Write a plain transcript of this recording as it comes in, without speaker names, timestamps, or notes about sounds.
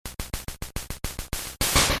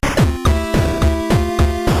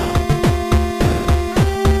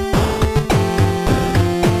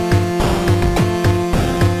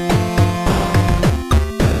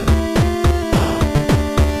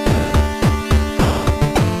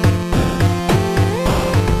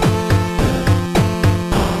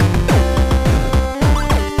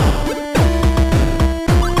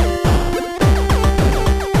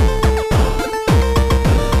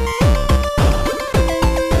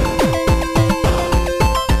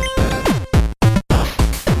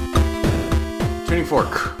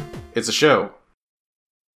Pitchfork. It's a show.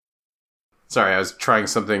 Sorry, I was trying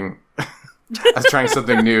something. I was trying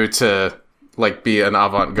something new to be an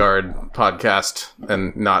avant-garde podcast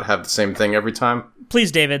and not have the same thing every time.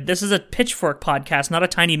 Please, David, this is a Pitchfork podcast, not a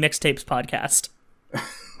Tiny Mixtapes podcast.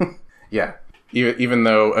 Yeah, even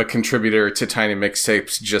though a contributor to Tiny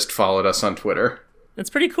Mixtapes just followed us on Twitter. That's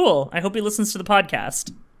pretty cool. I hope he listens to the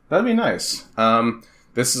podcast. That'd be nice.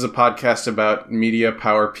 This is a podcast about media,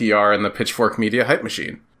 power, PR, and the Pitchfork Media Hype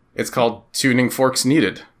Machine. It's called Tuning Forks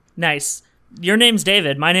Needed. Nice. Your name's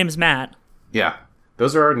David. My name's Matt. Yeah,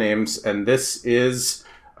 those are our names, and this is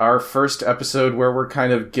our first episode where we're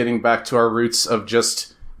kind of getting back to our roots of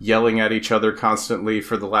just yelling at each other constantly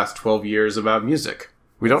for the last 12 years about music.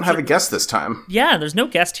 We don't have a guest this time. Yeah, there's no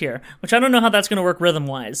guest here, which I don't know how that's going to work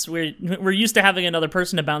rhythm-wise. We're used to having another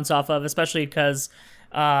person to bounce off of, especially because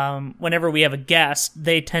whenever we have a guest,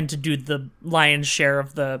 they tend to do the lion's share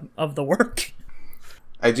of the work.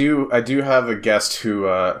 I do have a guest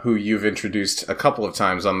who you've introduced a couple of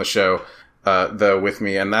times on the show, though, with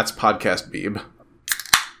me, and that's Podcast Beeb.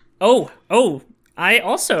 Oh, I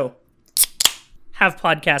also have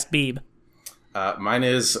Podcast Beeb. Mine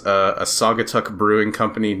is a Saugatuck Brewing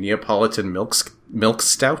Company Neapolitan milk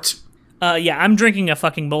stout. Yeah, I'm drinking a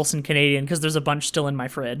fucking Molson Canadian because there's a bunch still in my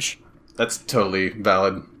fridge. That's totally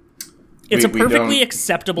valid. It's a perfectly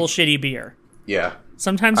acceptable shitty beer. Yeah.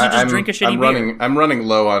 Sometimes you just drink a shitty beer. I'm running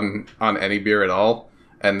low on any beer at all,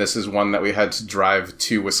 and this is one that we had to drive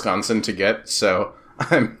to Wisconsin to get, so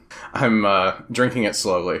I'm drinking it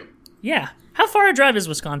slowly. Yeah. How far a drive is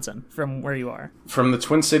Wisconsin from where you are? From the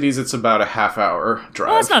Twin Cities, it's about a half-hour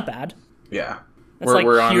drive. Oh, that's not bad. Yeah. It's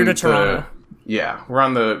we're here to Toronto. Yeah, we're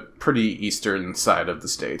on the pretty eastern side of the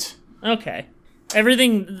state. Okay.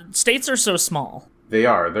 States are so small. They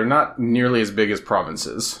are. They're not nearly as big as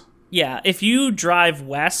provinces. Yeah, if you drive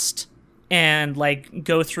west and,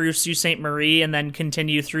 go through Sault Ste. Marie and then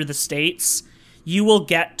continue through the states, you will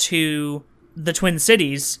get to the Twin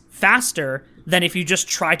Cities faster than if you just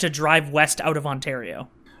try to drive west out of Ontario.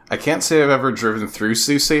 I can't say I've ever driven through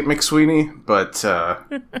Sault Ste. McSweeney, but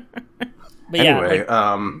anyway,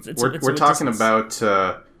 we're talking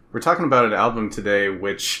about an album today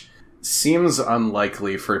which seems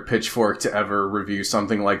unlikely for Pitchfork to ever review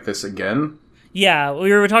something like this again. Yeah,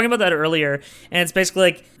 we were talking about that earlier, and it's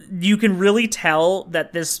basically you can really tell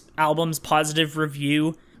that this album's positive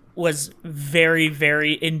review was very,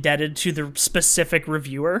 very indebted to the specific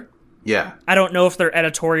reviewer. Yeah. I don't know if their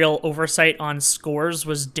editorial oversight on scores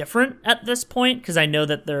was different at this point, because I know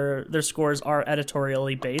that their scores are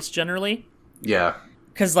editorially based generally. Yeah.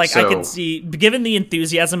 Because, I could see, given the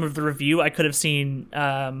enthusiasm of the review, I could have seen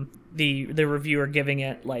the reviewer giving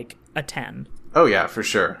it, a 10. Oh, yeah, for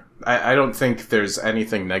sure. I don't think there's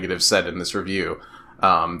anything negative said in this review.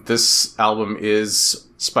 This album is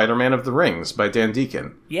Spider-Man of the Rings by Dan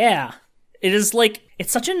Deacon. Yeah. It is, it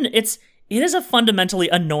is a fundamentally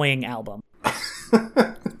annoying album.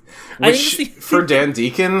 For Dan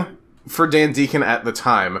Deacon at the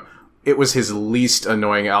time, it was his least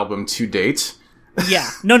annoying album to date. Yeah,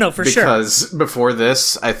 no, for sure. Because before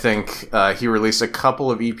this, I think he released a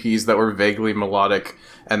couple of EPs that were vaguely melodic,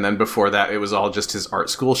 and then before that, it was all just his art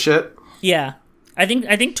school shit. Yeah, I think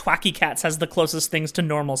Twacky Cats has the closest things to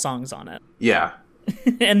normal songs on it. Yeah,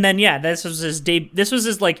 and then this was his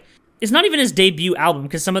it's not even his debut album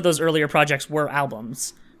because some of those earlier projects were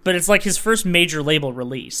albums, but it's his first major label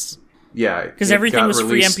release. Yeah, because everything was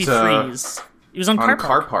free MP3s. He was on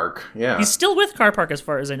Car Park. Yeah, he's still with Car Park as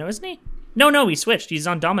far as I know, isn't he? No, he switched. He's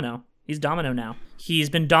on Domino. He's Domino now. He's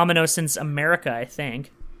been Domino since America, I think.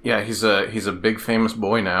 Yeah, he's a big famous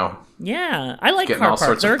boy now. Yeah, I like Car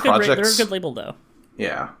Park. They're a good label, though.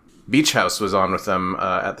 Yeah, Beach House was on with them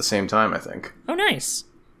at the same time, I think. Oh, nice.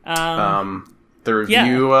 The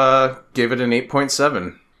review gave it an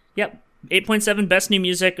 8.7. Yep, 8.7. Best new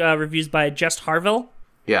music reviews by Just Harville.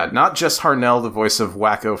 Yeah, not Jess Harnell, the voice of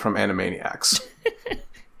Wacko from Animaniacs.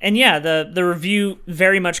 And yeah, the review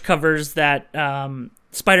very much covers that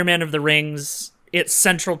Spider-Man of the Rings, its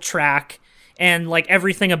central track, and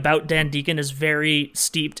everything about Dan Deacon is very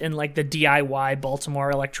steeped in the DIY Baltimore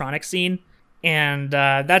electronic scene. And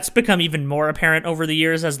that's become even more apparent over the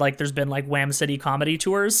years as there's been Wham City comedy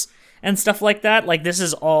tours and stuff like that. This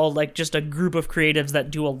is all just a group of creatives that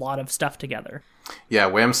do a lot of stuff together. Yeah,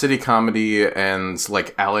 Wham City Comedy and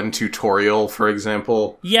Alan Tutorial, for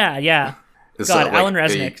example. Yeah. God, Alan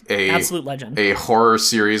Resnick, absolute legend. A horror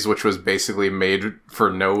series which was basically made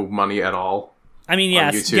for no money at all. I mean,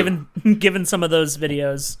 yes, given some of those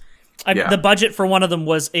videos. The budget for one of them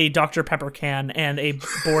was a Dr. Pepper can and a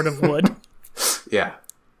board of wood. Yeah,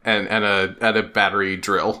 and a battery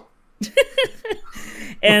drill.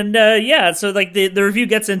 And so like the review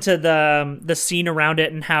gets into the scene around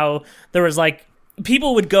it and how there was like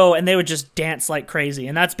people would go and they would just dance like crazy,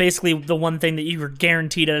 and that's basically the one thing that you were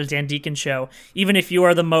guaranteed at a Dan Deacon show. Even if you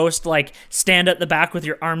are the most like stand at the back with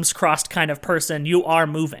your arms crossed kind of person, you are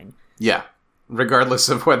moving. Yeah, regardless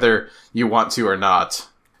of whether you want to or not.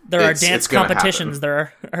 There are dance competitions.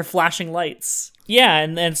 There are flashing lights. Yeah,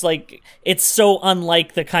 and it's like it's so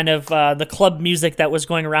unlike the kind of the club music that was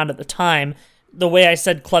going around at the time. The way I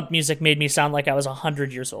said club music made me sound like I was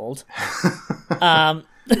 100 years old.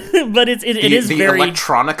 But it is the very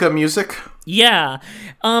electronica music. Yeah,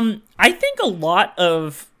 I think a lot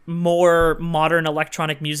of more modern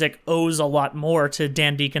electronic music owes a lot more to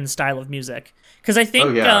Dan Deacon's style of music, because I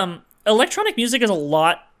think electronic music is a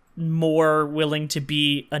lot more willing to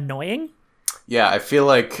be annoying. Yeah, I feel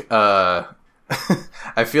like the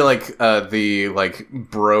like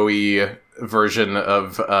bro-y version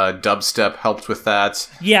of dubstep helped with that.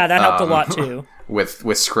 Yeah, that helped a lot too. With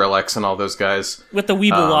Skrillex and all those guys. With the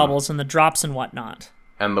Weeble Wobbles and the drops and whatnot.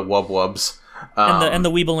 And the Wub Wubs. And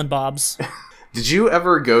the Weeble and Bobs. Did you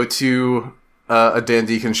ever go to a Dan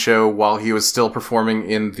Deacon show while he was still performing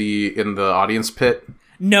in the audience pit?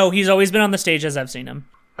 No, he's always been on the stage as I've seen him.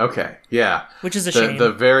 Okay, yeah. Which is a shame.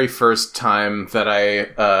 The very first time that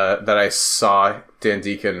I saw Dan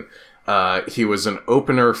Deacon, he was an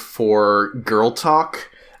opener for Girl Talk.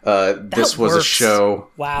 This was a show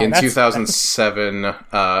in 2007.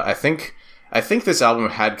 I think this album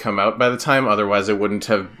had come out by the time, otherwise I wouldn't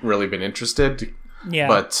have really been interested. Yeah.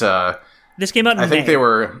 But this came out in May. I think they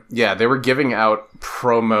were giving out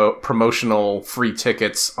promotional free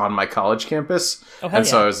tickets on my college campus.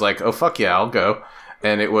 So I was like, oh fuck yeah, I'll go.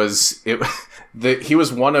 And he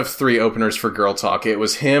was one of 3 openers for Girl Talk. It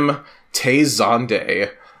was him, Tay Zonday.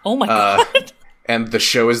 Oh my god. And the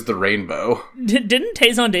show is The Rainbow. Didn't Tay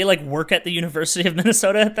Zonday like work at the University of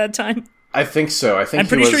Minnesota at that time? I think so. I'm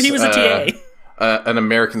pretty sure he was a TA. An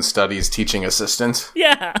American Studies teaching assistant.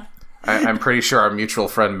 Yeah. I'm pretty sure our mutual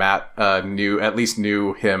friend Matt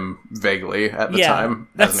knew him vaguely at the time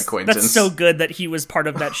as an acquaintance. That's so good that he was part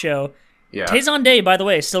of that show. Yeah. Tay Zonday, by the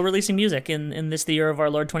way, still releasing music in this the year of our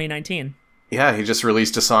Lord 2019. Yeah, he just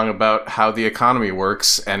released a song about how the economy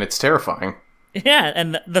works, and it's terrifying. Yeah,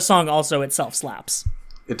 and the song also itself slaps.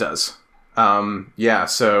 It does.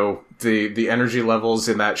 So the energy levels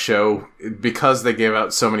in that show, because they gave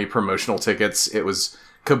out so many promotional tickets, it was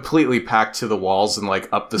completely packed to the walls and like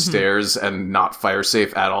up the stairs and not fire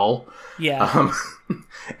safe at all. Yeah.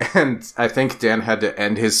 And I think Dan had to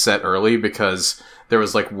end his set early because there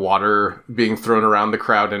was like water being thrown around the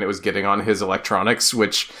crowd and it was getting on his electronics,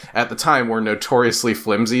 which at the time were notoriously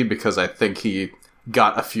flimsy because I think he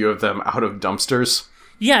got a few of them out of dumpsters.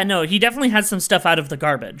 Yeah, no, he definitely had some stuff out of the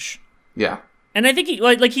garbage. Yeah. And I think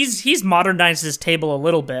he's modernized his table a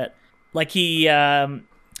little bit. Like he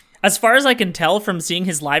as far as I can tell from seeing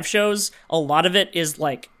his live shows, a lot of it is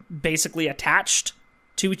like basically attached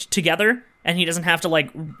together, and he doesn't have to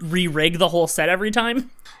like re-rig the whole set every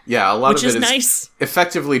time. Yeah, a lot of it is nice.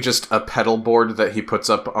 Effectively just a pedal board that he puts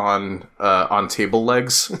up on table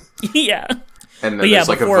legs. Yeah. And then there's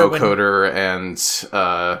like a vocoder and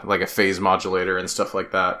like a phase modulator and stuff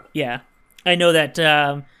like that. Yeah. I know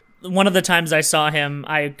that one of the times I saw him,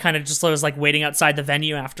 I kind of just was like waiting outside the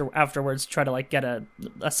venue afterwards to try to like get a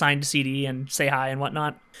signed CD and say hi and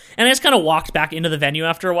whatnot. And I just kind of walked back into the venue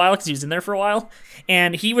after a while because he was in there for a while.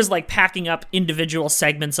 And he was like packing up individual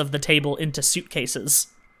segments of the table into suitcases.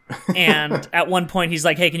 And at one point he's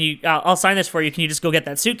like, hey, I'll sign this for you. Can you just go get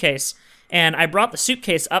that suitcase? And I brought the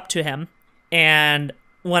suitcase up to him. And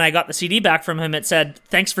when I got the CD back from him, it said,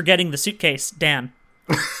 thanks for getting the suitcase, Dan.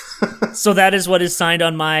 So that is what is signed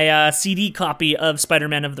on my CD copy of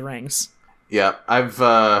Spider-Man of the Rings. Yeah,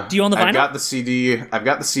 Do you own the vinyl? I've got the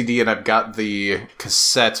CD, and I've got the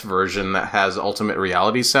cassette version that has Ultimate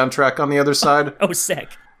Reality soundtrack on the other side. Oh, sick.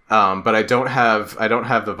 But I don't have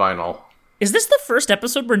the vinyl. Is this the first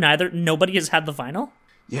episode where nobody has had the vinyl?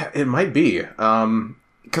 Yeah, it might be.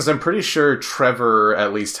 Because I'm pretty sure Trevor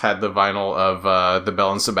at least had the vinyl of the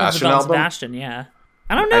Belle and Sebastian album. Sebastian, yeah.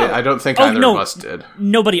 I don't know. I don't think either of us did.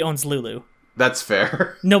 Nobody owns Lulu. That's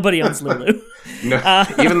fair. Nobody owns Lulu. No,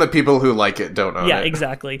 even the people who like it don't own it. Yeah,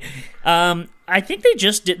 exactly. I think they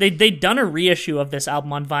just did. They'd done a reissue of this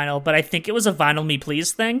album on vinyl, but I think it was a Vinyl Me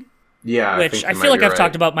Please thing. Yeah, which I feel like I've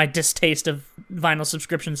talked about my distaste of vinyl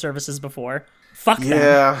subscription services before. Fuck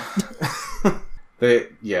them.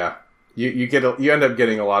 Yeah. You end up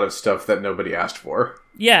getting a lot of stuff that nobody asked for.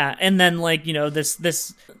 Yeah, and then like,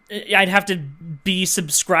 this I'd have to be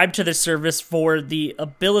subscribed to this service for the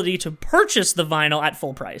ability to purchase the vinyl at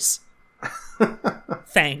full price.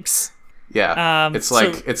 Thanks. Yeah, it's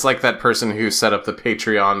like that person who set up the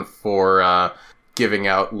Patreon for giving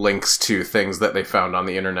out links to things that they found on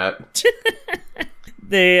the internet.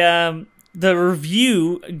 The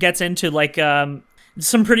review gets into like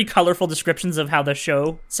some pretty colorful descriptions of how the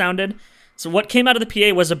show sounded. So what came out of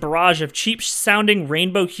the PA was a barrage of cheap-sounding,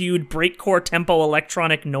 rainbow-hued, breakcore tempo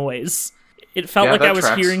electronic noise. It felt like I was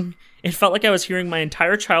hearing. It felt like I was hearing my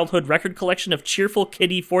entire childhood record collection of cheerful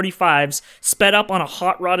kiddie 45s sped up on a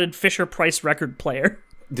hot-rodded Fisher-Price record player.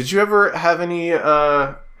 Did you ever have any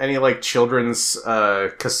like children's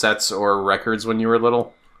cassettes or records when you were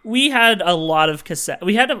little? We had a lot of cassettes.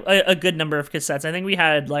 We had a good number of cassettes. I think we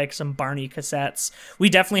had like some Barney cassettes. We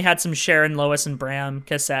definitely had some Sharon, Lois, and Bram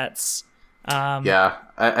cassettes.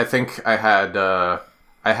 I think I had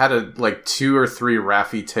like 2 or 3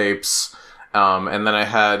 Raffi tapes, and then I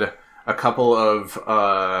had a couple of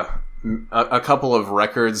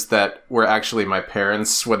records that were actually my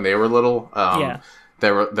parents when they were little. That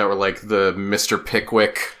were like the Mr.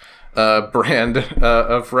 Pickwick brand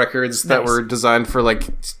of records that were designed for like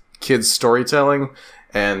kids storytelling,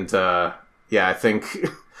 and I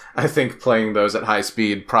think playing those at high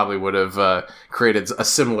speed probably would have created a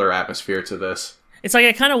similar atmosphere to this. It's like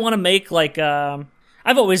I kind of want to make like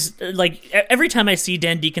I've always like every time I see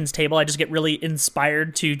Dan Deacon's Table, I just get really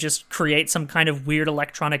inspired to just create some kind of weird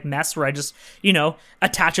electronic mess where I just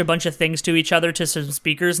attach a bunch of things to each other to some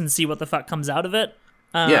speakers and see what the fuck comes out of it.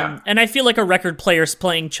 And I feel like a record player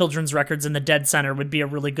playing children's records in the dead center would be a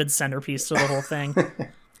really good centerpiece to the whole thing.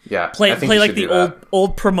 Yeah, play like the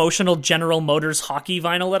old promotional General Motors hockey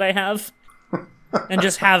vinyl that I have, and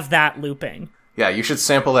just have that looping. Yeah, you should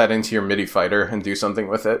sample that into your MIDI fighter and do something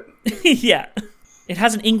with it. Yeah, it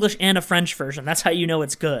has an English and a French version. That's how you know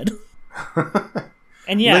it's good.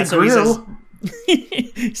 And yeah, so he says.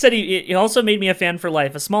 He said he also made me a fan for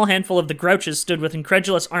life. A small handful of the grouches stood with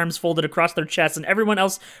incredulous arms folded across their chests, and everyone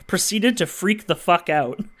else proceeded to freak the fuck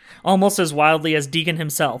out, almost as wildly as Deacon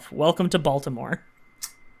himself. Welcome to Baltimore.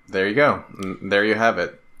 There you go. There you have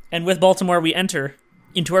it. And with Baltimore, we enter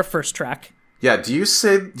into our first track. Yeah, do you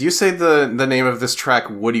say the name of this track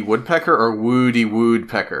Woody Woodpecker or Woody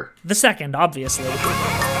Woodpecker? The second, obviously.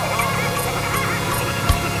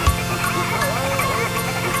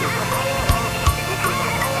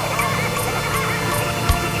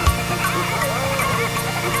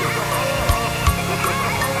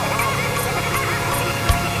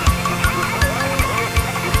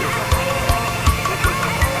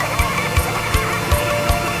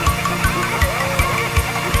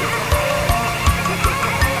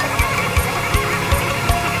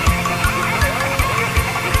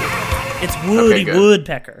 Woody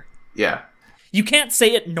Woodpecker. Yeah. You can't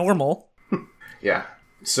say it normal. Yeah.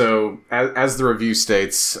 So, as the review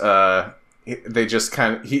states, he just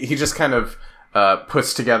kind of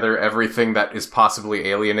puts together everything that is possibly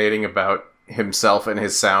alienating about himself and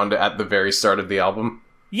his sound at the very start of the album.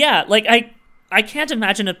 Yeah, like, I can't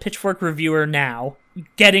imagine a Pitchfork reviewer now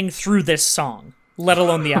getting through this song, let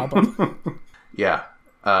alone the album. Yeah.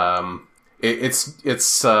 It's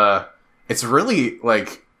really,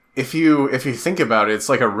 like, if you think about it, it's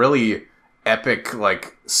like a really epic,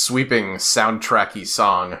 like, sweeping soundtracky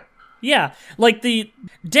song. Yeah, like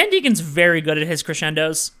Dan Deacon's very good at his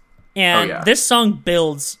crescendos, and this song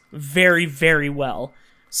builds very, very well.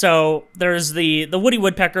 So there's the Woody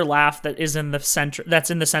Woodpecker laugh that is in the center. That's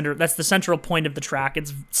the central point of the track.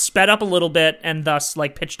 It's sped up a little bit and thus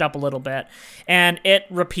like pitched up a little bit, and it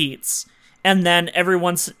repeats. And then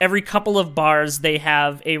every couple of bars, they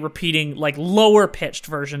have a repeating, like, lower-pitched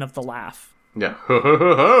version of the laugh. Yeah.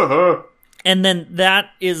 And then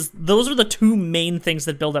those are the two main things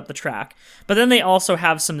that build up the track. But then they also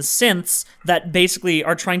have some synths that basically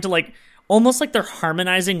are trying to, like, almost like they're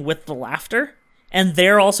harmonizing with the laughter. And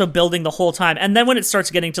they're also building the whole time. And then when it starts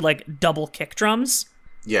getting to, like, double kick drums,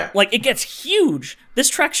 like, it gets huge. This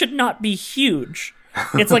track should not be huge.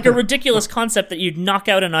 It's like a ridiculous concept that you'd knock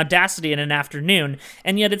out in Audacity in an afternoon,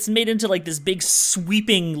 and yet it's made into like this big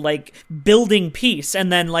sweeping like building piece, and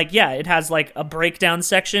then like it has like a breakdown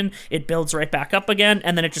section, it builds right back up again,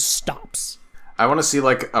 and then it just stops. I want to see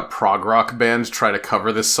like a prog rock band try to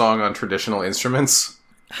cover this song on traditional instruments.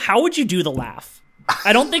 How would you do the laugh?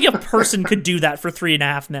 I don't think a person could do that for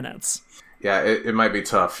 3.5 minutes. Yeah, it might be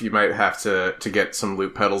tough. You might have to get some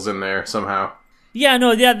loop pedals in there somehow. Yeah,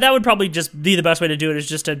 no, that would probably just be the best way to do it, is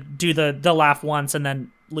just to do the laugh once and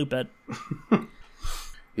then loop it.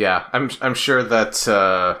 Yeah, I'm sure that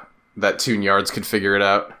that Tune Yards could figure it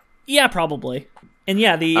out. Yeah, probably. And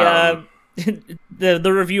yeah, the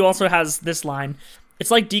review also has this line.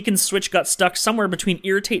 It's like Deacon's switch got stuck somewhere between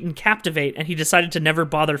irritate and captivate, and he decided to never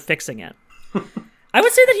bother fixing it. I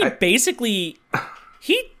would say that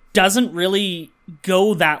he doesn't really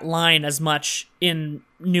go that line as much in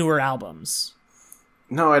newer albums.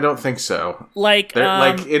 No, I don't think so. Like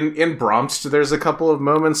in Bromst, there's a couple of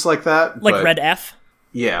moments like that. Like Red F?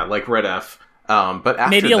 Yeah, like Red F. But after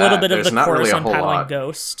maybe a little bit of the chorus really on Paddling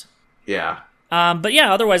Ghost. Yeah. But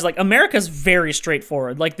yeah, otherwise, like, America's very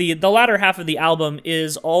straightforward. Like, the latter half of the album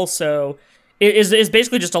is also is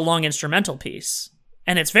basically just a long instrumental piece,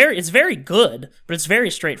 and it's very good, but it's very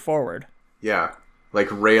straightforward. Yeah, like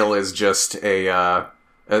Rail is just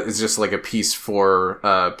it's just like a piece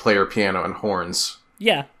for player piano and horns.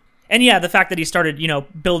 Yeah, and yeah, the fact that he started,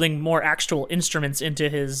 building more actual instruments into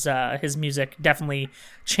his music definitely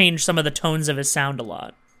changed some of the tones of his sound a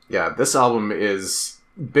lot. Yeah, this album is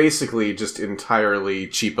basically just entirely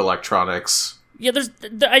cheap electronics. Yeah,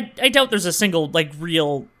 I doubt there's a single, like,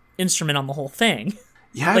 real instrument on the whole thing.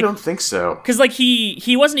 Yeah, I don't think so. Because, like,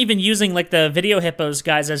 he wasn't even using, like, the Video Hippos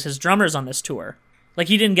guys as his drummers on this tour. Like,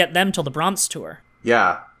 he didn't get them till the Bromst tour.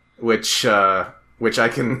 Yeah, which I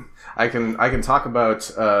can talk about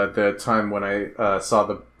the time when I saw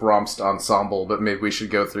the Bromst ensemble, but maybe we should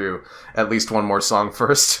go through at least one more song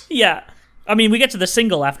first. Yeah. I mean, we get to the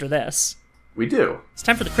single after this. We do. It's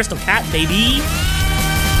time for the Crystal Cat, baby!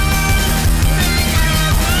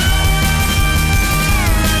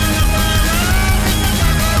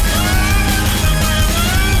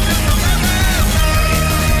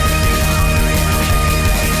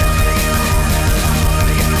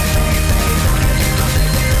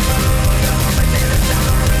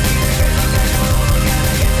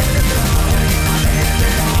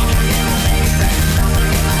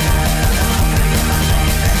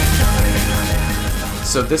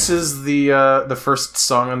 So this is the first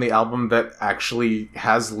song on the album that actually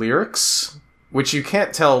has lyrics, which you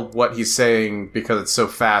can't tell what he's saying because it's so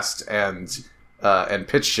fast and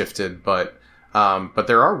pitch shifted, but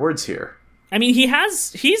there are words here. I mean,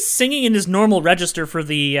 he's singing in his normal register for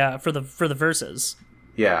the verses.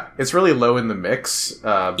 Yeah, it's really low in the mix,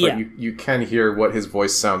 but you can hear what his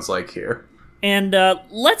voice sounds like here. And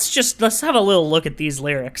let's have a little look at these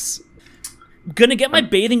lyrics. Gonna get my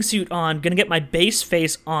bathing suit on, gonna get my bass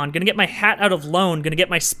face on, gonna get my hat out of loan, gonna get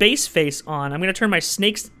my space face on, I'm gonna turn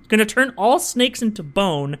all snakes into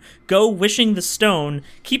bone, go wishing the stone,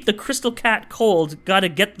 keep the crystal cat cold, gotta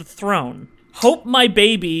get the throne. Hope my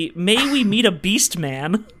baby, may we meet a beast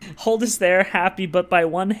man, hold us there happy but by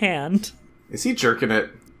one hand. Is he jerking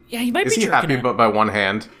it? Yeah, he might be jerking it. Is he happy but by one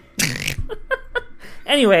hand?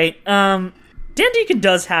 Anyway, Dan Deacon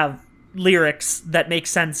does have lyrics that make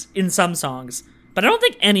sense in some songs, but I don't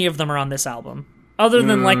think any of them are on this album, other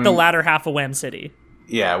than like the latter half of Wham City.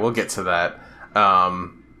 Yeah, we'll get to that.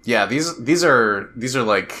 Yeah, these are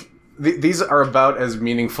like these are about as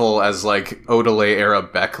meaningful as like Odelay era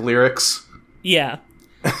Beck lyrics. Yeah,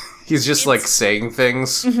 he's just like saying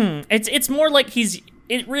things. Mm-hmm. It's more like he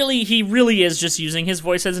really is just using his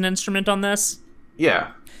voice as an instrument on this.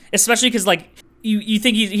 Yeah, especially because like. You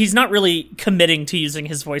think he's not really committing to using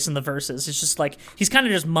his voice in the verses. It's just like he's kind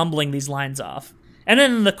of just mumbling these lines off. And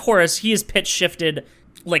then in the chorus, he is pitch shifted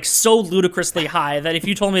like so ludicrously high that if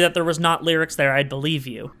you told me that there was not lyrics there, I'd believe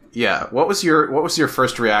you. Yeah. What was your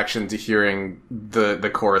first reaction to hearing the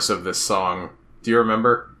chorus of this song? Do you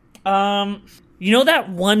remember? You know that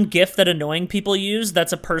one GIF that annoying people use?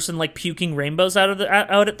 That's a person like puking rainbows out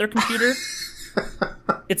at their computer.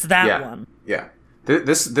 It's that one. Yeah.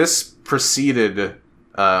 This preceded,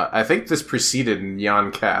 I think this preceded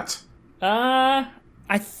Nyan Cat.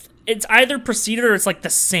 It's either preceded or it's like the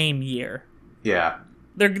same year. Yeah.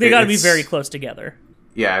 They gotta be very close together.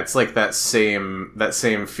 Yeah, it's like that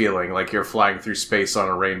same feeling, like you're flying through space on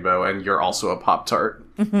a rainbow and you're also a Pop-Tart.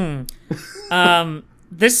 Mm-hmm.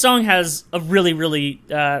 This song has a really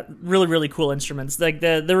cool instruments. Like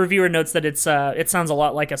the reviewer notes that it sounds a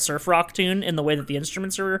lot like a surf rock tune in the way that the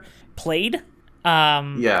instruments are played.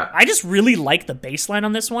 I just really like the bass line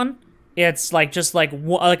on this one. It's like just like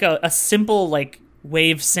a simple like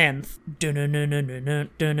wave synth,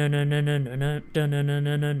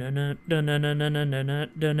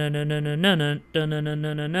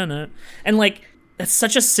 and like it's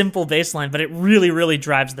such a simple bass line, but it really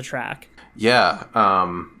drives the track. Yeah,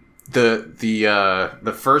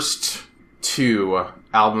 the first two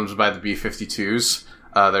albums by the B-52s,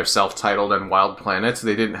 they're self-titled and Wild Planet,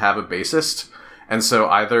 they didn't have a bassist. And so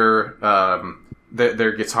either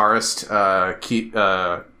their guitarist,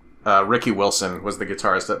 Ricky Wilson was the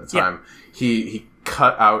guitarist at the time. Yeah. He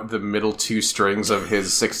cut out the middle two strings of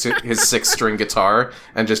his six-string guitar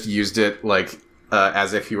and just used it like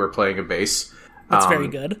as if he were playing a bass. That's very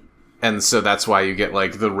good. And so that's why you get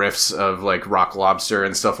like the riffs of like Rock Lobster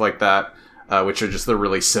and stuff like that. which are just the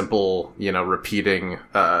really simple, repeating,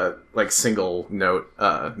 like single note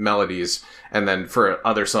melodies. And then for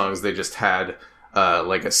other songs, they just had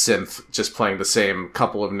like a synth just playing the same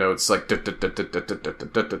couple of notes, like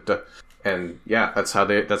and yeah, that's how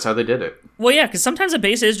they did it. Well, yeah, because sometimes a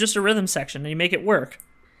bass is just a rhythm section, and you make it work.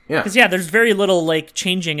 Yeah, because there's very little like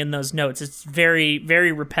changing in those notes. It's very,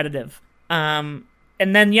 very repetitive. And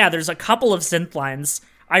then there's a couple of synth lines.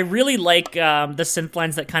 I really like the synth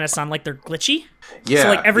lines that kind of sound like they're glitchy. Yeah. So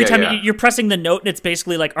like every time you're pressing the note, it's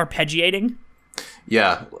basically like arpeggiating.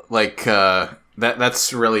 Yeah, like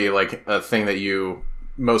that's really like a thing that you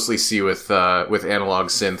mostly see with analog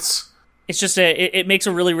synths. It's just it makes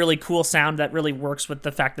a really, really cool sound that really works with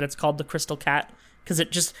the fact that it's called the Crystal Cat, because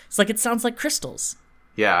it's like it sounds like crystals.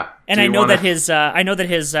 Yeah, and I know that his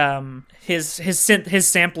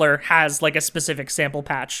sampler has like a specific sample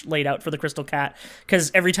patch laid out for the Crystal Cat,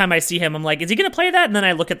 because every time I see him, I'm like, is he gonna play that? And then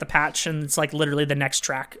I look at the patch, and it's like literally the next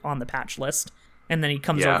track on the patch list. And then he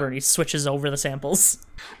comes over and he switches over the samples.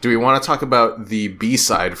 Do we want to talk about the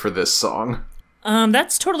B-side for this song?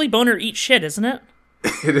 That's Totally Boner Eat Shit, isn't it?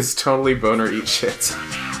 It is Totally Boner Eat Shit.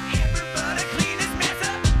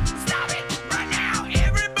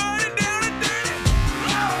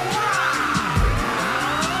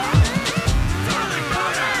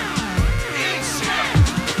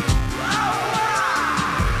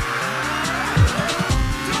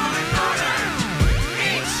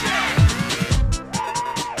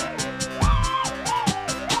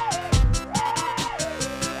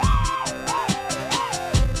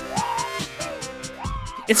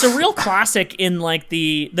 It's a real classic in like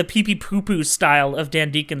the pee pee poo poo style of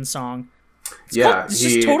Dan Deacon's song. It's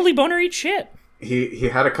just Totally Boner Eat Shit. He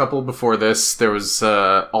had a couple before this. There was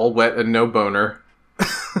All Wet and No Boner.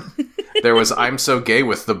 There was I'm So Gay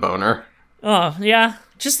with the Boner. Oh yeah,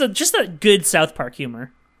 just a good South Park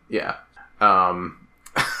humor. Yeah.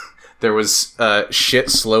 There was Shit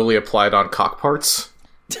Slowly Applied on Cock Parts.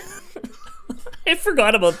 I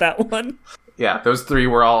forgot about that one. Yeah, those three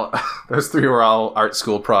were all art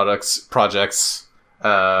school projects.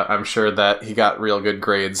 I'm sure that he got real good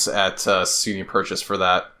grades at SUNY Purchase for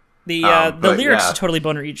that. The lyrics to Totally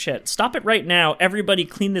Boner Eat Shit. Stop it right now, everybody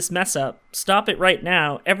clean this mess up. Stop it right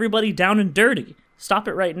now, everybody down and dirty. Stop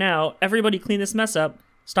it right now, everybody clean this mess up.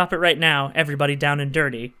 Stop it right now, everybody down and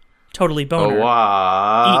dirty. Totally Boner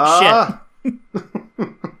Eat Shit.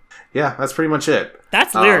 Yeah, that's pretty much it.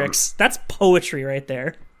 That's lyrics. That's poetry right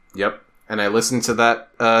there. Yep. And I listened to that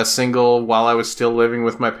single while I was still living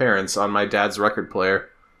with my parents on my dad's record player.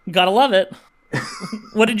 Gotta love it.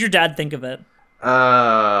 What did your dad think of it?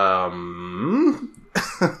 I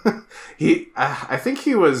think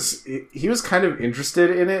he was kind of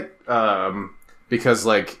interested in it because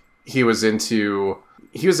like he was into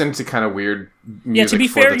kind of weird music. Yeah, to be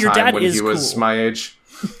fair, your dad when is he was cool. my age.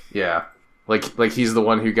 Yeah, like he's the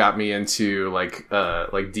one who got me into like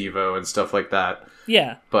Devo and stuff like that.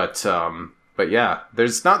 Yeah. But yeah,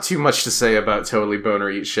 there's not too much to say about Totally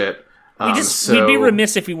Boner Eat Shit. We'd be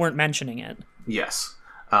remiss if we weren't mentioning it. Yes.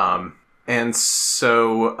 And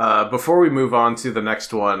so before we move on to the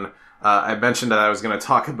next one, I mentioned that I was going to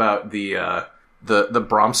talk about the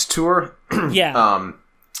Brahms tour. Yeah.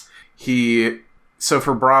 So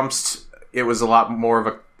for Brahms, it was a lot more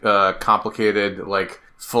of a complicated, like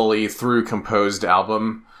fully through composed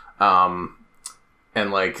album. And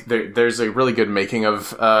like there's a really good making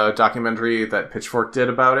of documentary that Pitchfork did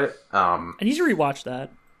about it. I need to rewatch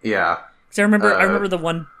that. Yeah, because I remember the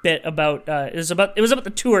one bit about it was about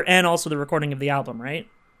the tour and also the recording of the album, right?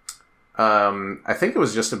 I think it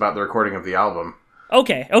was just about the recording of the album.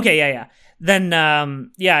 Okay, yeah. Then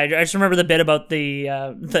I just remember the bit about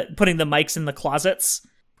the putting the mics in the closets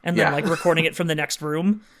and then like recording it from the next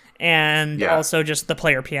room, and also just the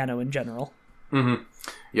player piano in general. Mm-hmm.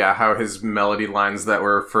 Yeah, how his melody lines that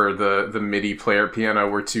were for the MIDI player piano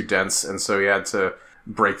were too dense, and so he had to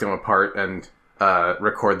break them apart and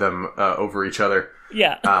record them over each other.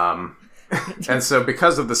 Yeah. And so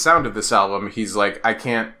because of the sound of this album, he's like, I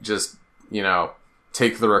can't just,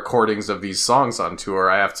 take the recordings of these songs on tour.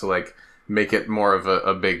 I have to, like, make it more of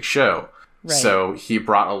a big show. Right. So he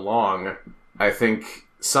brought along, I think,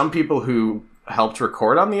 some people who helped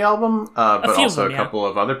record on the album, but also a couple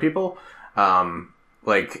of other people.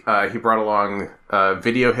 He brought along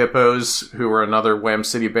Video Hippos, who were another Wham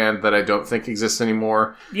City band that I don't think exists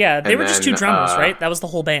anymore. Yeah, they were just two drummers, right? That was the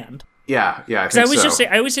whole band. Yeah, I think so.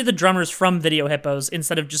 I always say the drummers from Video Hippos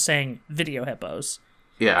instead of just saying Video Hippos.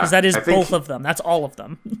 Yeah, because that is both of them. That's all of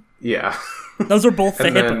them. Yeah, those are both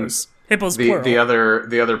the hippos. Hippos plural. The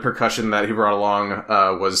other percussion that he brought along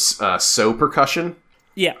was So percussion.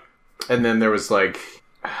 Yeah, and then there was like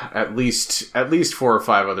at least 4 or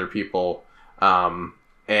 5 other people.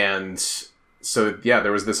 And so, yeah,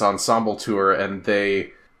 there was this ensemble tour, and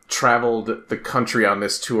they traveled the country on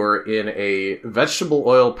this tour in a vegetable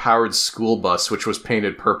oil-powered school bus, which was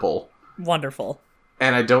painted purple. Wonderful.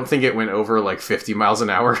 And I don't think it went over, like, 50 miles an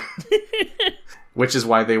hour. Which is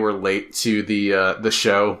why they were late to the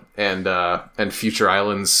show, and Future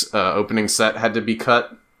Islands' opening set had to be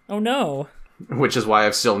cut. Oh, no. Which is why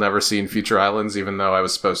I've still never seen Future Islands, even though I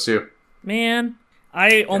was supposed to. Man,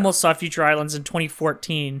 I almost saw Future Islands in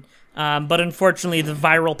 2014, but unfortunately the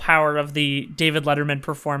viral power of the David Letterman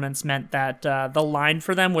performance meant that the line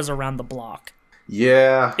for them was around the block.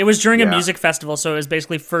 Yeah. It was during a music festival, so it was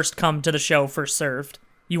basically first come to the show, first served.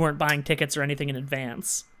 You weren't buying tickets or anything in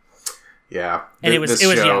advance. Yeah. And it was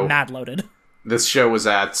mad loaded. This show was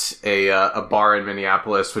at a bar in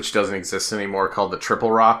Minneapolis, which doesn't exist anymore, called the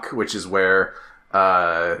Triple Rock, which is where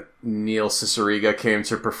Neil Cicierega came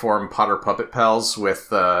to perform Potter Puppet Pals with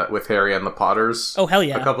Harry and the Potters. Oh, hell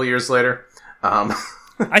yeah. A couple years later.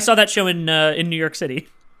 I saw that show in New York City.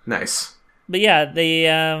 Nice. But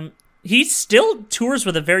yeah, he still tours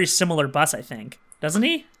with a very similar bus, I think. Doesn't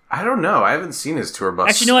he? I don't know. I haven't seen his tour bus.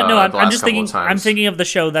 Actually, you know what? No, I'm just thinking. I'm thinking of the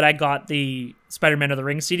show that I got the Spider-Man of the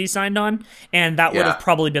Rings CD signed on, and that would have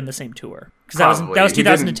probably been the same tour because that was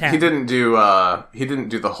 2010. He didn't do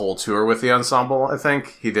the whole tour with the ensemble. I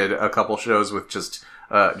think he did a couple shows with just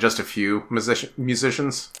a few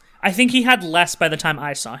musicians. I think he had less by the time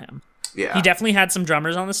I saw him. Yeah, he definitely had some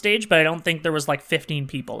drummers on the stage, but I don't think there was like 15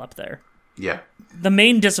 people up there. Yeah. The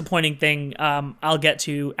main disappointing thing I'll get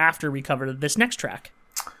to after we cover this next track.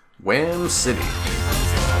 Wham City.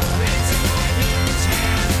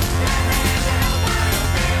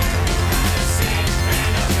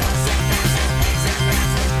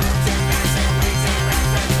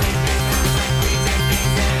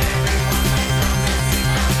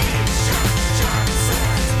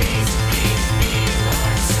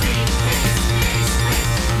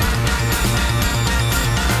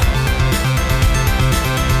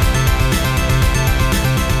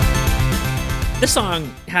 This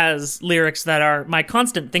song has lyrics that are my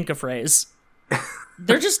constant think-a-phrase.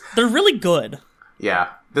 They're really good. Yeah,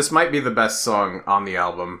 this might be the best song on the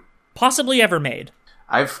album. Possibly ever made.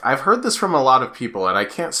 I've heard this from a lot of people, and I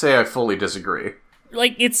can't say I fully disagree.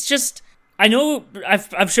 Like, it's just... I know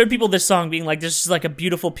I've showed people this song being like, this is like a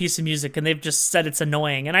beautiful piece of music, and they've just said it's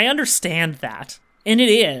annoying, and I understand that. And it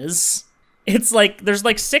is... It's like, there's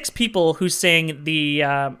like 6 people who sing the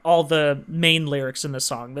all the main lyrics in the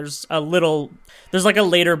song. There's like a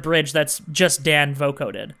later bridge that's just Dan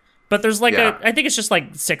vocoded. But there's like I think it's just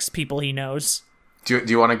like 6 people he knows. Do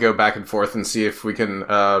you want to go back and forth and see if we can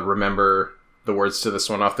remember the words to this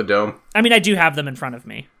one off the dome? I mean, I do have them in front of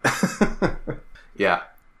me. Yeah.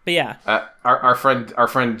 But yeah. Our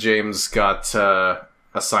friend James got a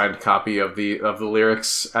signed copy of the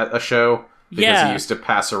lyrics at a show because he used to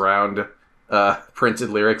pass around printed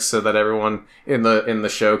lyrics so that everyone in the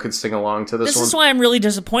show could sing along to this one. This is why I'm really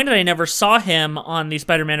disappointed I never saw him on the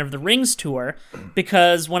Spider-Man of the Rings tour,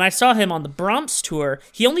 because when I saw him on the Bromps tour,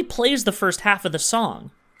 he only plays the first half of the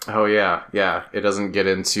song. Oh, yeah. It doesn't get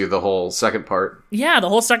into the whole second part. Yeah, the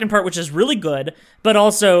whole second part, which is really good, but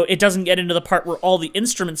also it doesn't get into the part where all the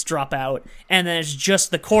instruments drop out, and then it's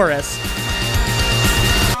just the chorus. There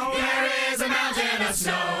is a mountain of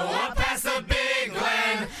snow up past the Big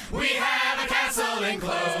Glen. We have a castle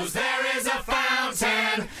enclosed. There is a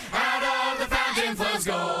fountain. Out of the fountain flows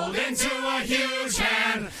gold into a huge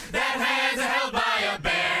hand. That hands are held by a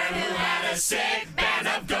bear who had a sick band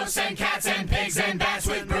of ghosts and cats and pigs and bats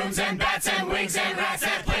with brooms and bats and wings and rats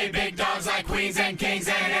that play big dogs like queens and kings,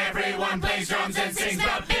 and everyone plays drums and sings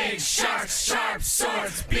about big sharks, sharp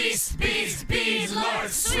swords, beasts, bees, bees,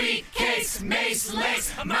 lords, sweet cakes, mace,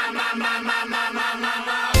 lace,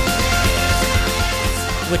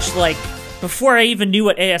 Which, like, before I even knew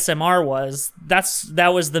what ASMR was,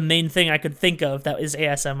 that was the main thing I could think of that is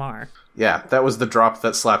ASMR. Yeah, that was the drop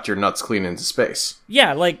that slapped your nuts clean into space.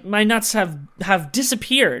 Yeah, like, my nuts have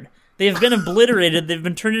disappeared. They have been obliterated. They've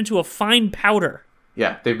been turned into a fine powder.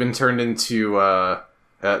 Yeah, they've been turned into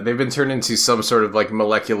some sort of, like,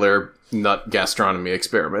 molecular nut gastronomy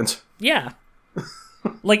experiment. Yeah.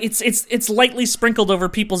 Like, it's lightly sprinkled over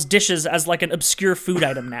people's dishes as, like, an obscure food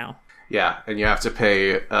item now. Yeah, and you have to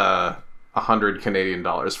pay 100 Canadian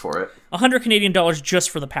dollars for it. 100 Canadian dollars just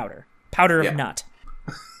for the powder. Powder of nut.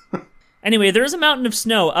 Anyway, there is a mountain of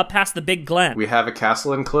snow up past the Big Glen. We have a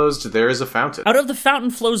castle enclosed. There is a fountain. Out of the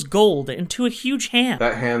fountain flows gold into a huge hand.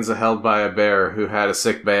 That hand's held by a bear who had a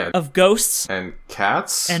sick band. Of ghosts. And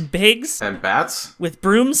cats. And pigs. And bats. With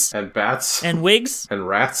brooms. And bats. And wigs. And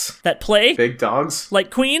rats. That play. Big dogs.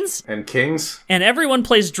 Like queens. And kings. And everyone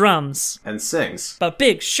plays drums. And sings. About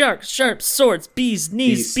big, sharp swords, bees,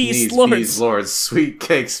 knees, bees, lords. Bees, lords, sweet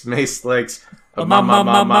cakes, mace legs.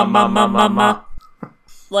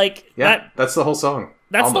 Like, yeah, that's the whole song.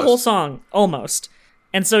 That's almost. The whole song, almost.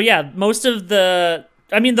 And so, yeah, most of the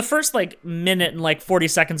first, like, minute and, like, 40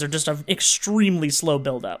 seconds are just an extremely slow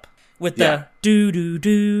build-up. With the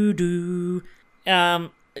do-do-do-do.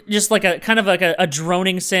 Just like a, kind of like a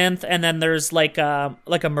droning synth, and then there's, like a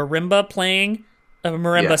marimba playing. A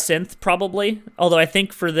marimba synth, probably. Although I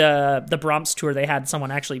think for the Brahms tour, they had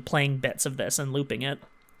someone actually playing bits of this and looping it.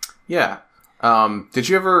 Yeah. Did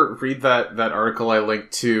you ever read that article I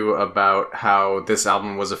linked to about how this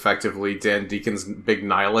album was effectively Dan Deacon's big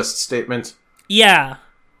nihilist statement? Yeah,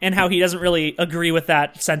 and how he doesn't really agree with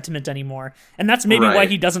that sentiment anymore. And that's maybe why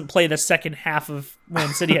he doesn't play the second half of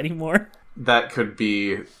Wind City anymore. That could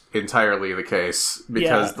be entirely the case,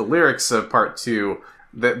 because the lyrics of part 2,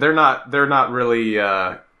 they're not really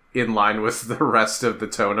in line with the rest of the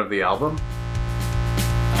tone of the album.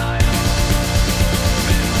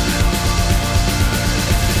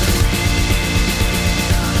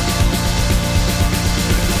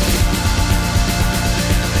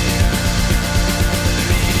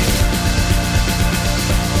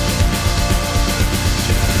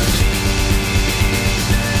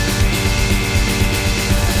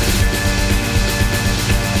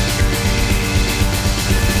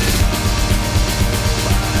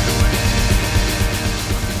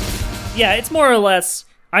 Yeah, it's more or less,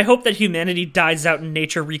 I hope that humanity dies out and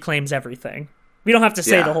nature reclaims everything. We don't have to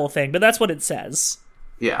say the whole thing, but that's what it says.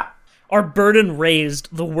 Yeah. Our burden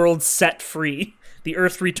raised, the world set free. The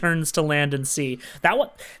earth returns to land and sea.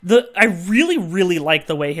 I really, really like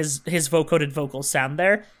the way his vocoded vocals sound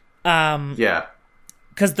there. Yeah.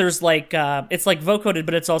 Because there's like, it's like vocoded,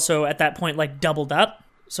 but it's also at that point like doubled up.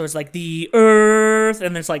 So it's like the earth,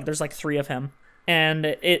 and there's like 3 of him. And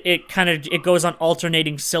it goes on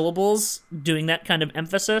alternating syllables, doing that kind of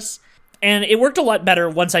emphasis. And it worked a lot better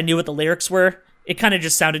once I knew what the lyrics were. It kind of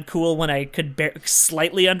just sounded cool when I could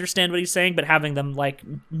slightly understand what he's saying, but having them, like,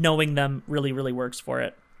 knowing them really, really works for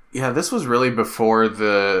it. Yeah, this was really before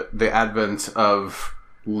the advent of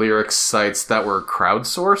lyrics sites that were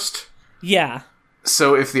crowdsourced. Yeah.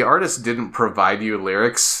 So if the artist didn't provide you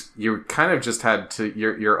lyrics, you kind of just had to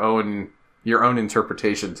your own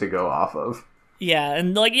interpretation to go off of. Yeah,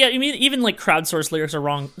 and like even like crowdsourced lyrics are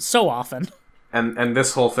wrong so often. And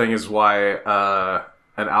this whole thing is why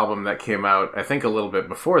an album that came out, I think a little bit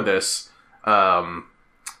before this,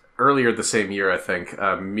 earlier the same year, I think,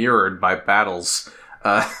 Mirrored by Battles,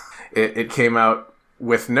 it came out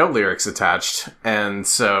with no lyrics attached, and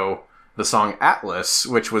so the song Atlas,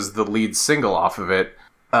 which was the lead single off of it,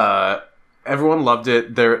 everyone loved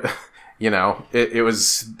it. It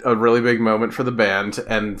was a really big moment for the band,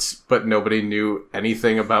 but nobody knew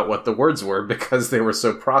anything about what the words were because they were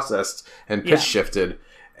so processed and pitch shifted.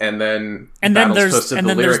 And then Battles posted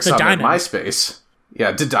the lyrics on their MySpace.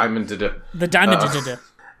 Yeah, the Diamond.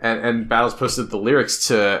 And Battles posted the lyrics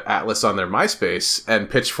to Atlas on their MySpace, and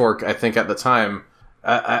Pitchfork, I think at the time,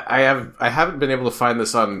 I haven't been able to find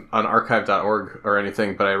this on archive.org or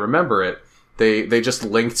anything, but I remember it. They just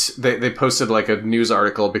linked. They posted like a news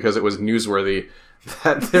article because it was newsworthy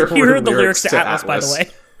that there were heard the lyrics to Atlas, by the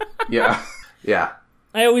way. Yeah.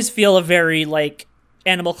 I always feel a very like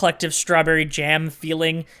Animal Collective Strawberry Jam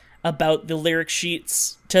feeling about the lyric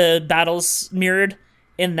sheets to Battles Mirrored,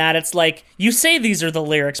 in that it's like you say these are the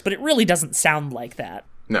lyrics, but it really doesn't sound like that.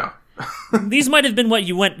 No. These might have been what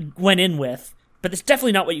you went in with, but it's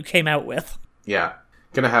definitely not what you came out with. Yeah,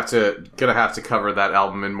 gonna have to cover that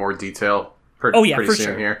album in more detail. For soon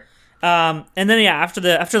sure. Here. And then after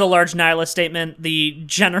the large nihilist statement, the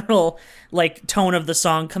general like tone of the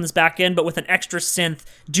song comes back in, but with an extra synth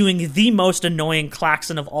doing the most annoying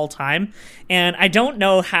klaxon of all time. And I don't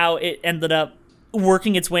know how it ended up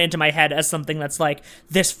working its way into my head as something that's like,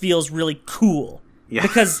 this feels really cool. Yeah.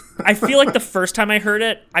 Because I feel like the first time I heard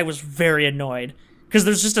it, I was very annoyed. Because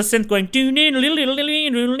there's just a synth going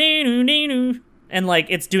and like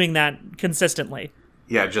it's doing that consistently.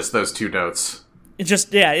 Yeah, just those 2 notes. It's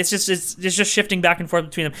just shifting back and forth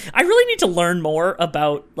between them. I really need to learn more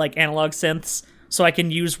about like analog synths so I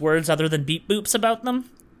can use words other than beep boops about them.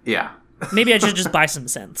 Yeah. Maybe I should just buy some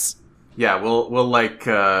synths. Yeah,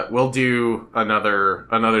 we'll do another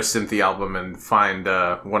synthy album and find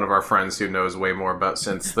one of our friends who knows way more about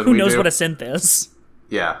synths than we do. Who knows what a synth is?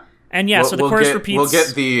 Yeah. And yeah, so the chorus repeats.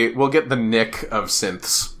 We'll get the Nick of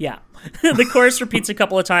synths. Yeah. The chorus repeats a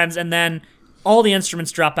couple of times, and then all the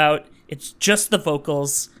instruments drop out. It's just the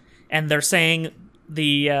vocals, and they're saying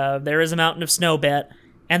the "There is a mountain of snow" bit,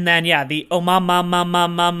 and then the "Oh ma ma ma ma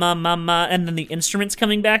ma ma ma ma," and then the instruments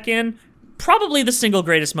coming back in. Probably the single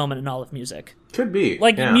greatest moment in all of music. Could be.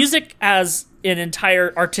 Music as an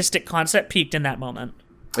entire artistic concept peaked in that moment.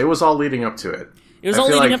 It was all leading up to it. It was all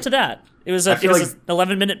leading up to that. It was an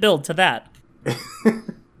 11-minute build to that.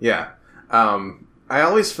 Yeah. I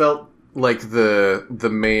always felt like the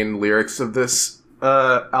main lyrics of this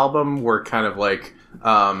album were kind of like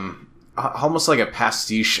almost like a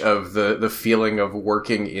pastiche of the feeling of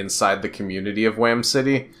working inside the community of Wham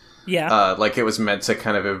City. Yeah. Like it was meant to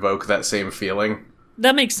kind of evoke that same feeling.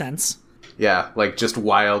 That makes sense. Yeah, like just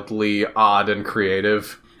wildly odd and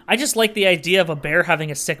creative. I just like the idea of a bear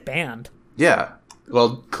having a sick band. Yeah.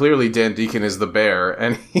 Well, clearly Dan Deacon is the bear,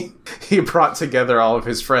 and he brought together all of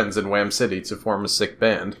his friends in Wham City to form a sick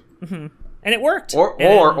band. Mm-hmm. And it worked.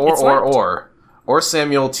 Or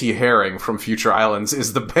Samuel T. Herring from Future Islands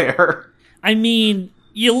is the bear. I mean,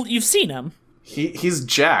 you've seen him. He's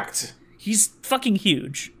jacked. He's fucking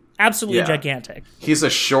huge. Absolutely gigantic. He's a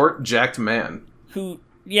short, jacked man. Who,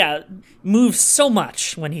 moves so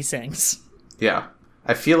much when he sings. Yeah.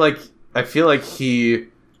 I feel like he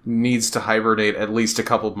needs to hibernate at least a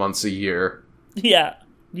couple months a year. Yeah.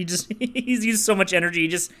 He's used so much energy, he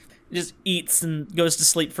just eats and goes to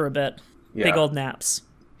sleep for a bit. Yeah. Big old naps.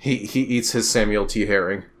 He eats his Samuel T.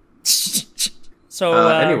 Herring. So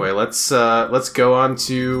anyway, let's go on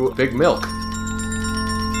to Big Milk.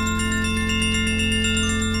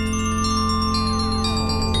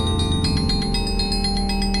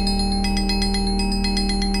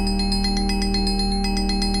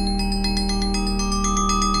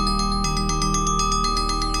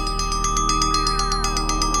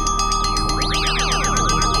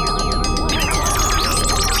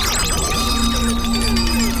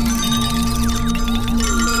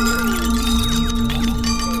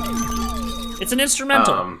 It's an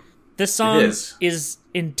instrumental. This song is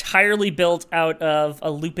entirely built out of a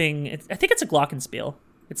looping. I think it's a glockenspiel.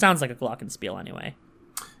 It sounds like a glockenspiel anyway.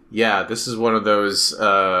 Yeah, this is one of those.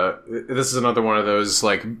 This is another one of those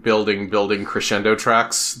like building crescendo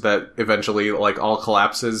tracks that eventually like all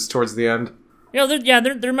collapses towards the end.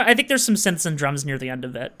 I think there's some synths and drums near the end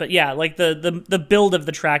of it, but yeah, like the build of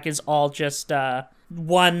the track is all just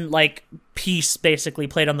one like piece basically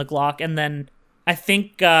played on the Glock, and then I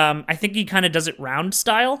think he kind of does it round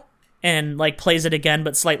style and like plays it again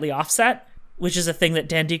but slightly offset, which is a thing that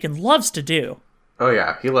Dan Deacon loves to do. Oh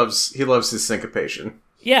yeah, he loves his syncopation.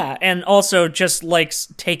 Yeah, and also just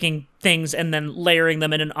likes taking things and then layering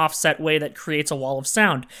them in an offset way that creates a wall of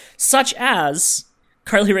sound, such as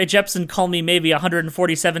Carly Rae Jepsen "Call Me Maybe"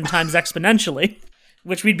 147 times exponentially,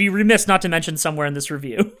 which we'd be remiss not to mention somewhere in this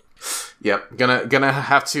review. Yep, gonna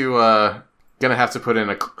have to put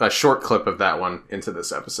in a short clip of that one into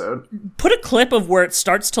this episode. Put a clip of where it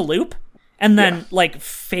starts to loop, and then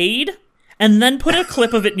fade, and then put a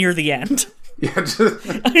clip of it near the end. Yeah,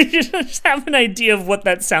 I just have an idea of what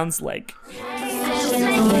that sounds like.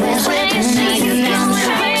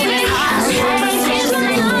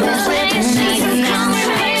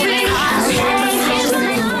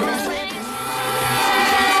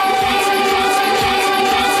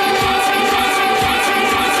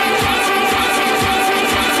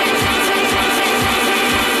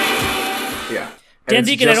 Dan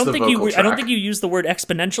Deacon, I don't think you used the word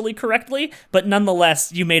exponentially correctly, but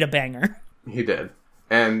nonetheless, you made a banger. He did.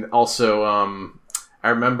 And also, I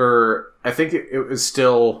remember, I think it was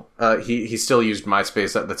still, he still used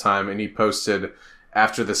MySpace at the time, and he posted,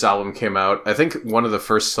 after this album came out, I think one of the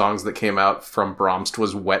first songs that came out from Brahms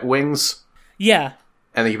was Wet Wings. Yeah.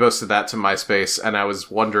 And he posted that to MySpace, and I was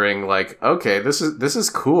wondering, like, okay, this is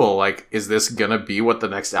cool. Like, is this gonna be what the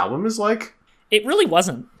next album is like? It really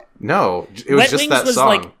wasn't. No, it was just that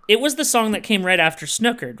song. It was the song that came right after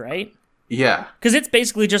Snookered, right? Yeah. Because it's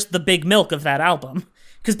basically just the Big Milk of that album.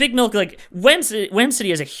 Because Big Milk, like, Wham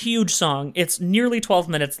City is a huge song. It's nearly 12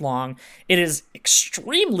 minutes long. It is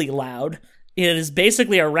extremely loud. It is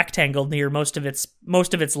basically a rectangle near most of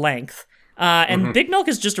its length. And Big Milk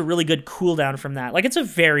is just a really good cool down from that. Like, it's a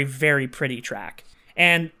very, very pretty track.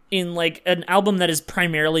 And in, like, an album that is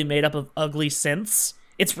primarily made up of ugly synths,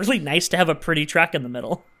 it's really nice to have a pretty track in the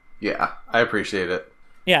middle. Yeah, I appreciate it.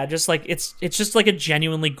 Yeah, just like it's just like a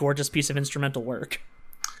genuinely gorgeous piece of instrumental work.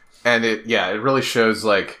 And it really shows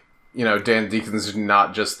like Dan Deacon's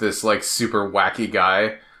not just this, like, super wacky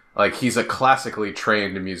guy. Like, he's a classically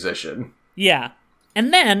trained musician. Yeah.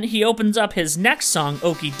 And then he opens up his next song,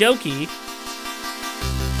 Okie Dokie.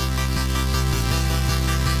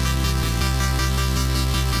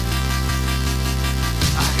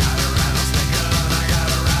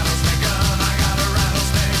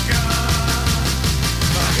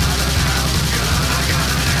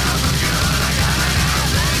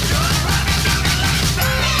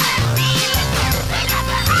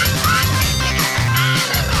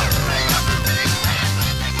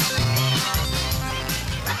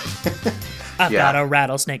 I've got a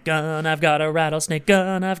rattlesnake gun, I've got a rattlesnake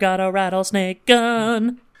gun, I've got a rattlesnake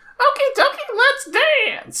gun. Okie dokie, let's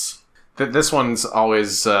dance! This one's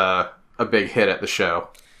always a big hit at the show.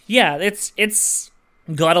 Yeah, it's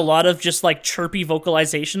got a lot of just, like, chirpy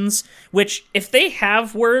vocalizations, which, if they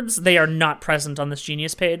have words, they are not present on this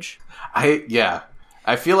Genius page. I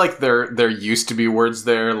feel like there used to be words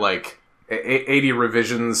there, like, 80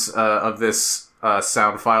 revisions of this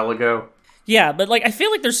sound file ago. Yeah, but, like, I feel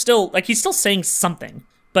like there's still, like, he's still saying something,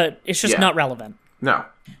 but it's just not relevant. No.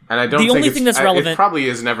 And I don't think the only thing that's relevant... It probably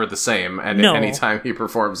is never the same any time he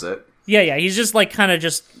performs it. Yeah, he's just, like, kind of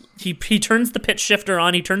just... He turns the pitch shifter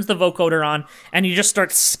on, he turns the vocoder on, and he just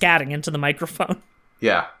starts scatting into the microphone.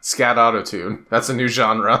 Yeah, scat autotune. That's a new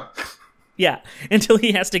genre. Yeah, until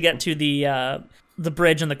he has to get to the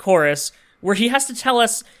bridge and the chorus, where he has to tell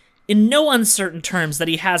us in no uncertain terms that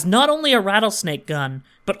he has not only a rattlesnake gun,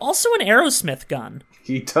 but also an Aerosmith gun.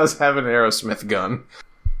 He does have an Aerosmith gun.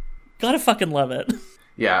 Gotta fucking love it.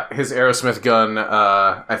 Yeah, his Aerosmith gun,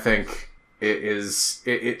 I think,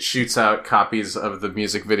 it shoots out copies of the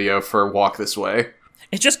music video for Walk This Way.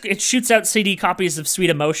 It shoots out CD copies of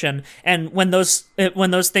Sweet Emotion, and when those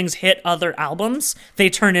things hit other albums, they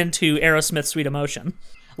turn into Aerosmith Sweet Emotion,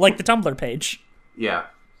 like the Tumblr page. Yeah.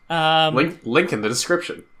 Link in the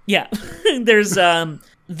description. Yeah. There's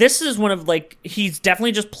this is one of, like, he's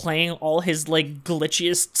definitely just playing all his, like,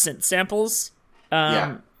 glitchiest synth samples.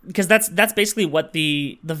 Because that's basically what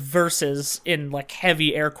the verses in, like,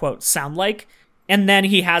 heavy air quotes sound like. And then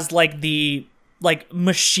he has, like, the, like,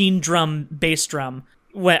 machine drum bass drum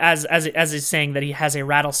as he's saying that he has a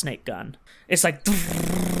rattlesnake gun. It's like...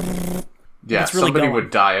 Yeah, it's really somebody going. would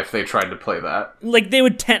die if they tried to play that. Like, they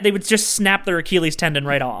would just snap their Achilles tendon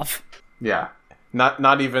right off. Yeah.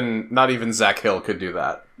 Not even Zach Hill could do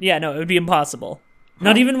that. Yeah, no, it would be impossible.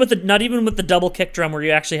 Not even with the double kick drum where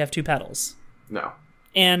you actually have two pedals. No.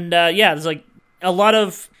 And there's like a lot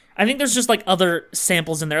of, I think there's just like other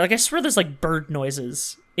samples in there. Like I swear there's like bird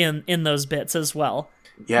noises in those bits as well.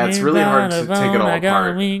 Yeah, it's really hard to take it all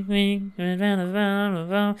apart.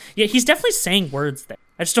 Yeah, he's definitely saying words there.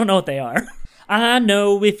 I just don't know what they are. I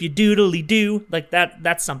know if you doodly do, like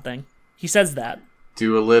that's something. He says that.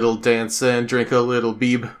 Do a little dance and drink a little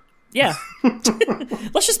beeb. Yeah.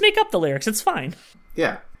 Let's just make up the lyrics. It's fine.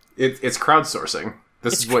 Yeah. It's crowdsourcing.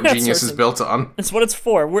 This is what Genius is built on. That's what it's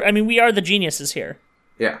for. We are the geniuses here.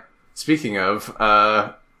 Yeah. Speaking of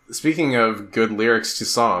good lyrics to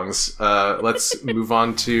songs, let's move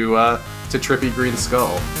on to Trippy Green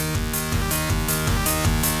Skull.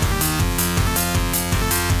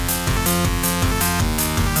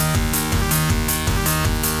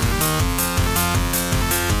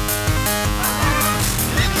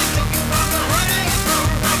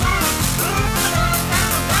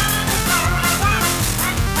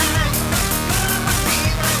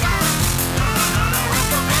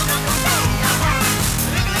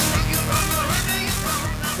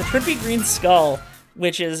 Trippy Green Skull,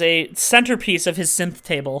 which is a centerpiece of his synth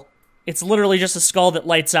table. It's literally just a skull that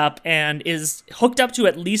lights up and is hooked up to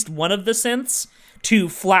at least one of the synths to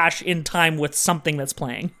flash in time with something that's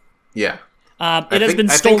playing. Yeah. It has been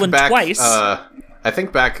stolen twice. I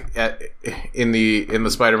think back in the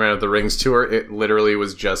Spider-Man of the Rings tour, it literally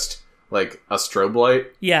was just like a strobe light.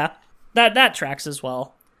 Yeah, that tracks as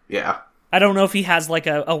well. Yeah. I don't know if he has like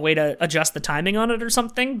a way to adjust the timing on it or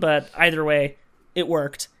something, but either way, it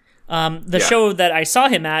worked. The show that I saw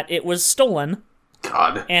him at, it was stolen.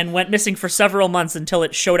 God. And went missing for several months until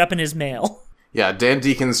it showed up in his mail. Yeah, Dan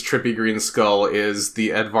Deacon's Trippy Green Skull is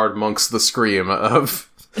the Edvard Munch's The Scream of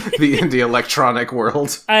the indie electronic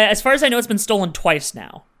world. As far as I know, it's been stolen twice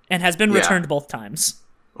now, and has been returned both times.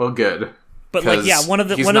 Well, good. But like, yeah, one of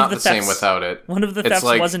the thefts, same without it. One of the thefts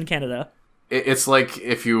was in Canada. It's like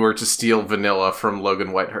if you were to steal Vanilla from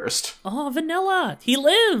Logan Whitehurst. Oh, Vanilla! He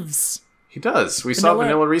lives. He does. We saw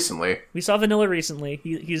Vanilla recently.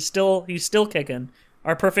 He's still kicking.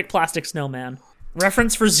 Our perfect plastic snowman.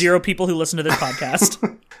 Reference for 0 people who listen to this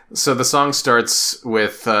podcast. So the song starts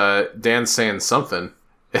with Dan saying something.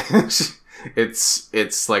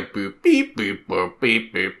 it's like boop beep boop boop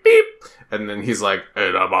beep boop beep, and then he's like,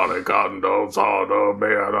 "And I'm on a condoms on a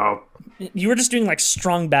man." You were just doing like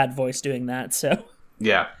strong bad voice doing that, so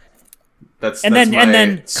Yeah, that's and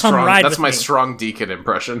then strong, come ride. That's with my me. strong Deacon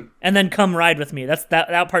impression. And then come ride with me.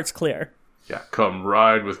 That part's clear. Yeah, come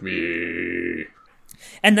ride with me.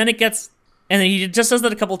 And then he just does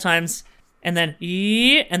that a couple times, and then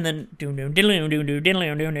doon doon diddle doon doon diddle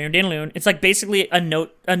doon doon diddle. It's like basically a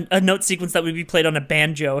note sequence that would be played on a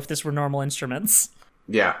banjo if this were normal instruments.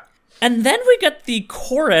 Yeah. And then we get the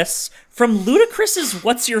chorus from Ludacris's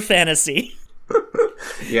 "What's Your Fantasy?"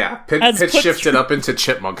 Yeah, pitch shifted up into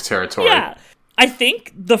chipmunk territory. Yeah, I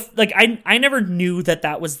think I never knew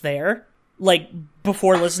that was there, like,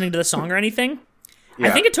 before listening to the song or anything. Yeah.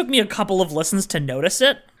 I think it took me a couple of listens to notice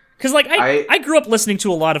it. Because, like, I grew up listening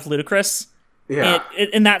to a lot of Ludacris. Yeah.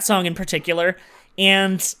 In that song in particular.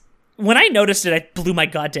 And when I noticed it, it blew my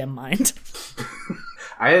goddamn mind.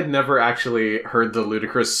 I had never actually heard the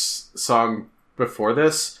Ludacris song before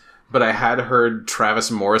this, but I had heard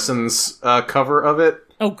Travis Morrison's cover of it.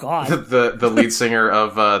 Oh, God. The lead singer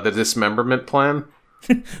of the Dismemberment Plan.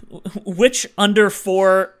 Which under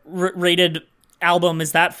 4 rated album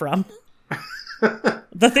is that from?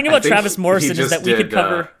 The thing about Travis Morrison is that we could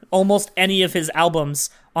cover almost any of his albums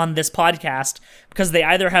on this podcast because they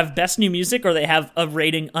either have best new music or they have a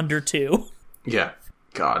rating under 2. Yeah,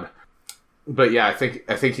 God. But yeah, I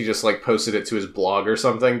think he just like posted it to his blog or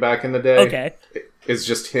something back in the day. Okay, it's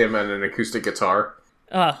just him and an acoustic guitar.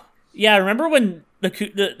 Yeah. Remember when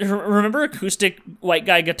remember acoustic white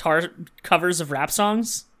guy guitar covers of rap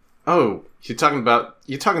songs? Oh, you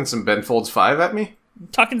talking some Ben Folds 5 at me?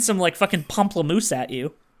 Talking some, like, fucking pamplemousse at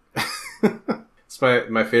you. It's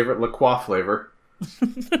my favorite La Croix flavor.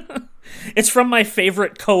 It's from my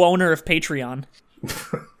favorite co-owner of Patreon.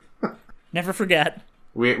 Never forget.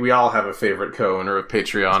 We all have a favorite co-owner of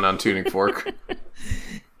Patreon on Tuning Fork.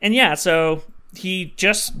 And yeah, so he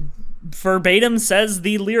just verbatim says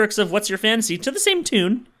the lyrics of What's Your Fantasy to the same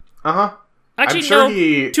tune. Uh-huh.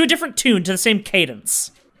 Actually, to a different tune, to the same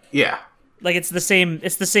cadence. Yeah. Like, it's the same,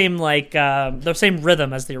 like, the same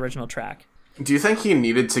rhythm as the original track. Do you think he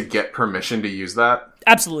needed to get permission to use that?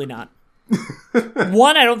 Absolutely not.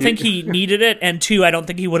 1, I don't think he needed it, and 2, I don't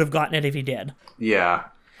think he would have gotten it if he did. Yeah.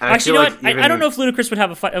 And actually, you know what? I don't know if Ludacris would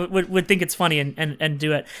have would think it's funny and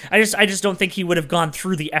do it. I just don't think he would have gone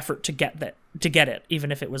through the effort to get it,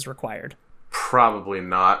 even if it was required. Probably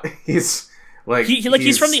not. He's from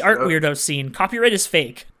the art weirdo scene. Copyright is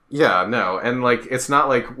fake. Yeah, no, and like it's not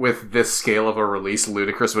like with this scale of a release,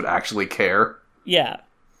 Ludacris would actually care. Yeah,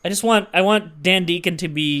 I want Dan Deacon to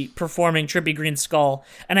be performing Trippy Green Skull,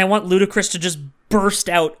 and I want Ludacris to just burst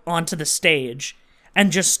out onto the stage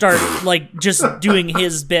and just start like just doing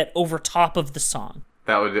his bit over top of the song.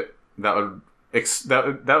 That would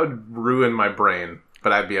ruin my brain,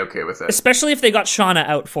 but I'd be okay with it. Especially if they got Shauna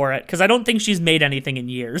out for it, because I don't think she's made anything in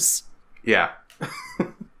years. Yeah.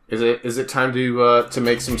 Is it time to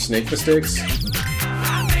make some snake mistakes?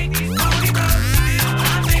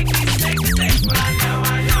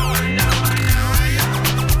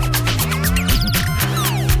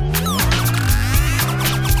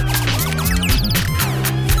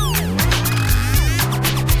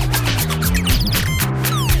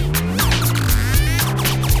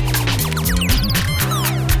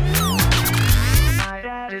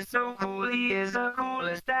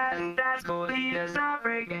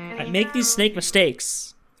 I make these snake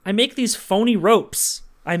mistakes. I make these phony ropes.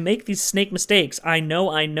 I make these snake mistakes. I know.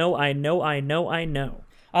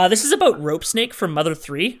 This is about Rope Snake from Mother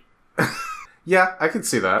 3. Yeah, I can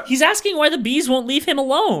see that. He's asking why the bees won't leave him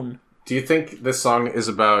alone. Do you think this song is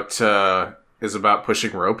about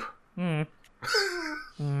pushing rope? I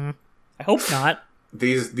hope not.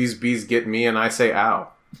 These bees get me and I say ow.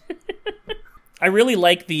 I really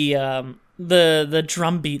like the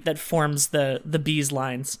drum beat that forms the bees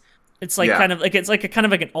lines. It's like kind of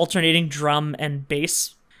like an alternating drum and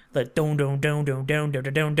bass. The don don don don don don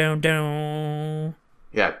don don don.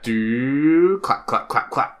 Yeah, do clap clap clap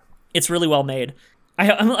clap. It's really well made.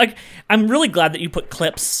 I'm really glad that you put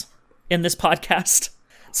clips in this podcast,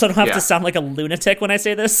 so I don't have to sound like a lunatic when I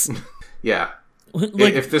say this. Yeah.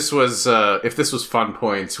 Like, if this was Fun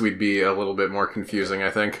Points, we'd be a little bit more confusing, I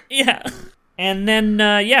think. Yeah. And then,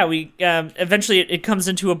 we eventually it comes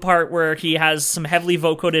into a part where he has some heavily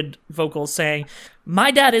vocoded vocals saying,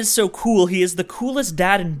 "My dad is so cool. He is the coolest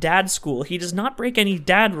dad in dad school. He does not break any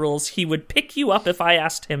dad rules. He would pick you up if I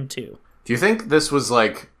asked him to." Do you think this was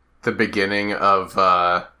like the beginning of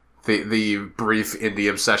the brief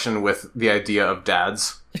indie obsession with the idea of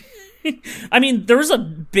dads? I mean, there was a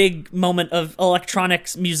big moment of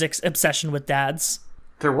electronics music's obsession with dads.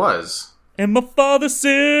 There was. And my father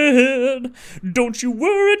said, don't you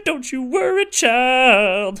worry,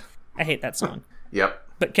 child. I hate that song. Yep.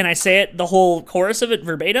 But can I say it, the whole chorus of it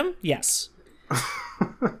verbatim? Yes.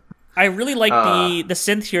 I really like the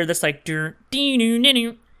synth here that's like, and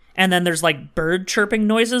then there's like bird chirping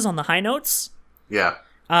noises on the high notes. Yeah.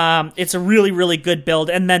 It's a really, really good build.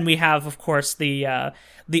 And then we have, of course, the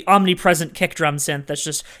omnipresent kick drum synth that's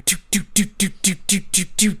just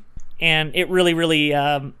do. And it really, really,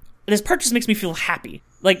 this part just makes me feel happy.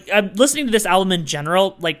 Like, listening to this album in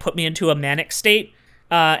general, like, put me into a manic state.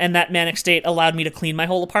 And that manic state allowed me to clean my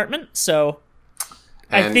whole apartment. So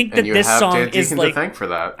I think that this song is like, to thank for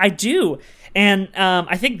that. I do. And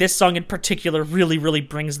I think this song in particular really, really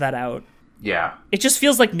brings that out. Yeah. It just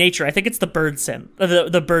feels like nature. I think it's the bird synth,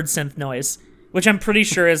 the bird synth noise, which I'm pretty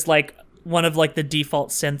sure is like one of like the default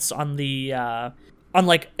synths on the on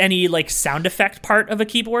like any like sound effect part of a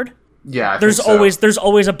keyboard. Yeah, there's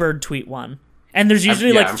always a bird tweet one, and there's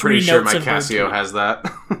usually like 3 notes sure my of Casio bird has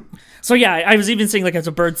that. So yeah, I was even saying like it's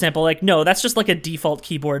a bird sample. Like no, that's just like a default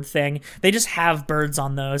keyboard thing. They just have birds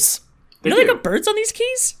on those. You know they got birds on these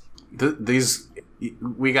keys. These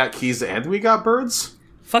we got keys and we got birds.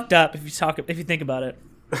 Fucked up if you think about it.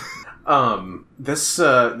 This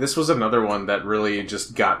was another one that really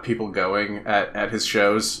just got people going at his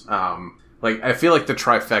shows. Like I feel like the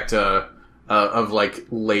trifecta of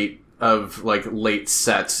late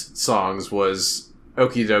set songs was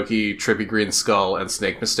Okie Dokie, Trippy Green Skull, and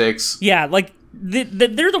Snake Mistakes. Yeah, like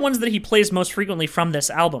they're the ones that he plays most frequently from this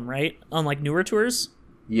album, right? On like newer tours.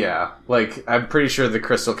 Yeah, like I'm pretty sure the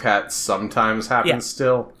Crystal Cat sometimes happens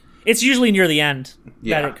still. It's usually near the end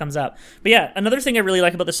that it comes up. But yeah, another thing I really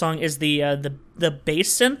like about the song is the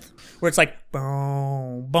bass synth, where it's like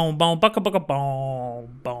boom, boom, boom, bucka, bucka,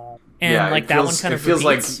 boom, boom, and like that one kind of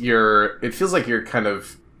repeats. It feels like you're kind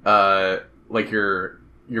of like you're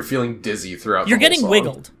feeling dizzy throughout. You're the whole getting song.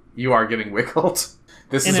 wiggled. You are getting wiggled.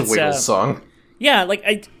 This is a wiggle song. Yeah,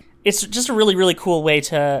 like it's just a really, really cool way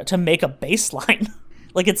to make a bass line.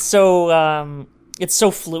 Like it's so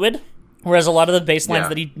fluid. Whereas a lot of the bass lines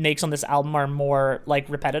that he makes on this album are more, like,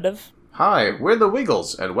 repetitive. Hi, we're the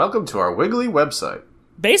Wiggles, and welcome to our Wiggly website.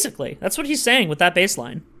 Basically. That's what he's saying with that bass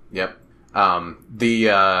line. Yep.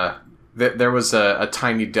 There was a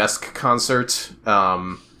Tiny Desk concert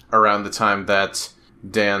around the time that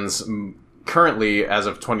Dan's currently, as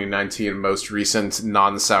of 2019, most recent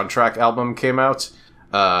non-soundtrack album came out,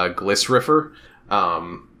 Glissriffer.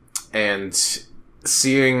 And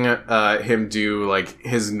seeing him do like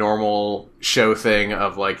his normal show thing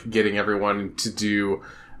of like getting everyone to do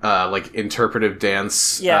like interpretive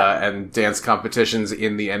dance and dance competitions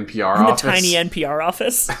in the NPR office. The tiny NPR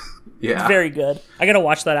office. Yeah. It's very good. I gotta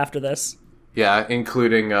watch that after this. Yeah,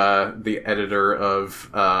 including the editor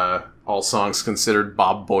of All Songs Considered,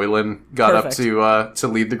 Bob Boylan, got up to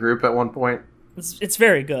lead the group at one point. It's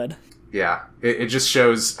very good. Yeah, it just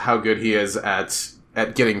shows how good he is at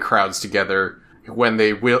getting crowds together when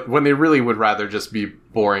they really would rather just be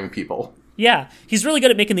boring people. Yeah, he's really good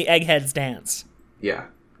at making the eggheads dance. Yeah.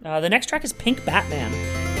 The next track is Pink Batman.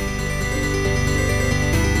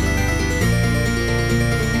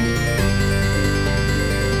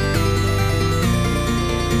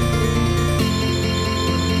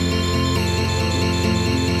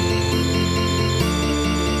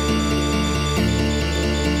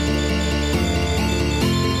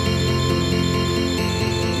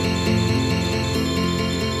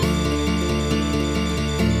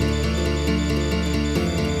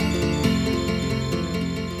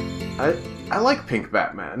 I like Pink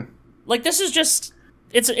Batman. Like, this is just...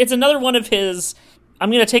 It's another one of his...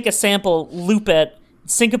 I'm gonna take a sample, loop it,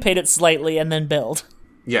 syncopate it slightly, and then build.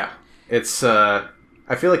 Yeah. It's, I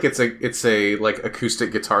feel like it's a like,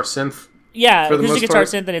 acoustic guitar synth. Yeah, acoustic guitar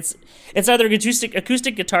synth, and it's either an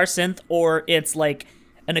acoustic guitar synth, or it's, like,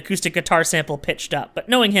 an acoustic guitar sample pitched up. But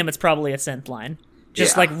knowing him, it's probably a synth line.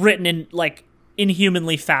 Just, like, written in, like,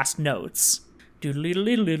 inhumanly fast notes. Yeah.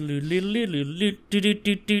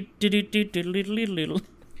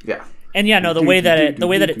 And yeah, no, the way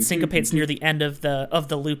that it syncopates near the end of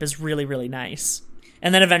the loop is really, really nice.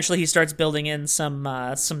 And then eventually he starts building in some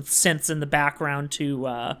synths in the background to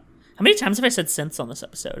how many times have I said synths on this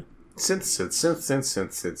episode? Synths.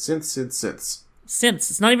 Synths.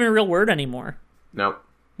 It's not even a real word anymore. No.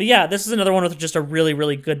 But yeah, this is another one with just a really,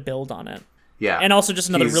 really good build on it. Yeah. And also just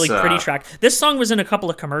another really pretty track. This song was in a couple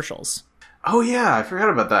of commercials. Oh yeah, I forgot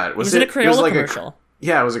about that. It was in a Crayola commercial.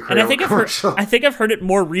 Yeah, it was a Crayola commercial. I think I've heard it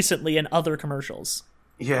more recently in other commercials.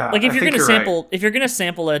 Yeah, Like if I you're think gonna you're sample right. if you're gonna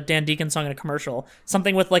sample a Dan Deacon song in a commercial,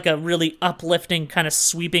 something with like a really uplifting kind of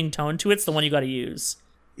sweeping tone to it's the one you got to use.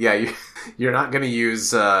 Yeah, you're not gonna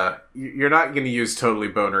use totally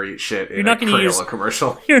boner eat shit in not a gonna Crayola use-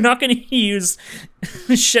 commercial. You're not gonna use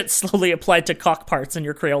shit slowly applied to cock parts in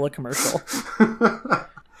your Crayola commercial.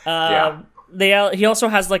 Yeah. He also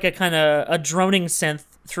has like a kind of a droning synth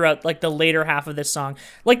throughout like the later half of this song.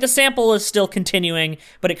 Like the sample is still continuing,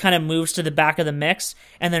 but it kind of moves to the back of the mix,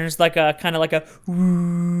 and then there's like a kind of like a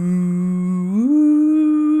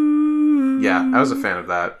Yeah, I was a fan of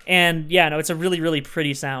that. and yeah, no, it's a really really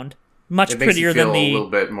pretty sound. Much It makes prettier you feel than the a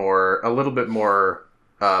little bit more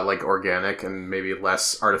like organic and maybe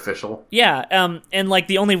less artificial. yeah, and like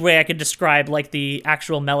the only way I could describe like the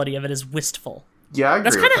actual melody of it is wistful. Yeah, I agree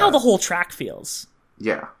That's with kind of how that. the whole track feels.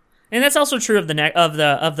 Yeah. And that's also true of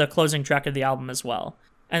the closing track of the album as well.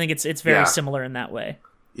 I think it's very Yeah. similar in that way.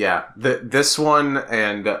 Yeah, this one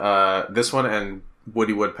and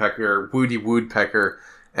Woody Woodpecker,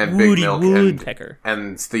 and Big Woody Milk Woodpecker.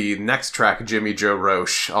 and the next track, Jimmy Joe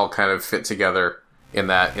Roche, all kind of fit together in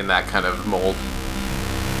that kind of mold.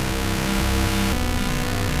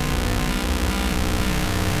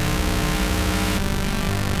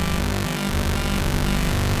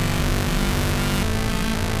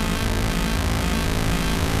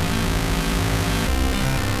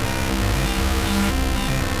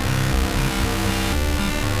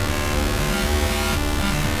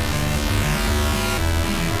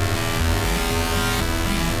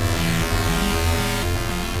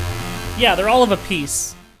 Yeah, they're all of a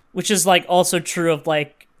piece, which is like also true of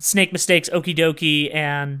like Snake Mistakes, Okie Dokie,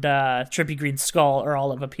 and Trippy Green Skull are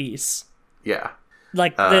all of a piece. Yeah,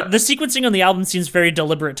 Like the sequencing on the album seems very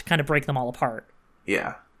deliberate to kind of break them all apart.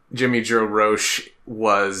 yeah. Jimmy Joe Roche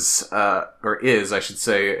was, or is, I should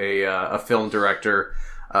say, a film director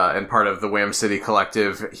and part of the Wham City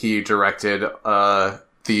Collective. He directed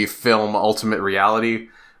the film Ultimate Reality,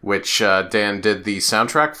 which Dan did the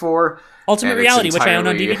soundtrack for. Ultimate And it's Reality, which I own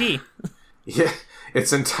on entirely- DVD. Yeah,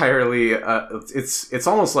 it's entirely it's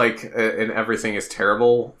almost like an Everything Is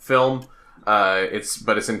Terrible film. But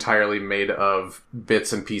it's entirely made of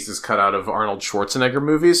bits and pieces cut out of Arnold Schwarzenegger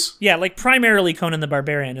movies. Yeah, like primarily Conan the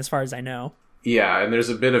Barbarian, as far as I know. Yeah, and there's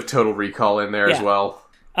a bit of Total Recall in there as Yeah. well.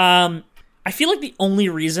 I feel like the only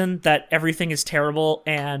reason that Everything Is Terrible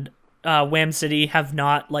and Wham City have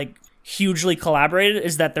not like hugely collaborated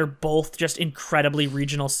is that they're both just incredibly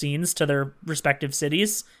regional scenes to their respective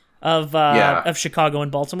cities of Chicago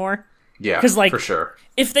and Baltimore. Yeah, 'Cause, like, for sure.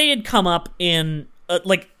 If they had come up in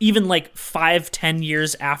like even like 5-10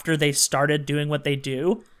 years after they started doing what they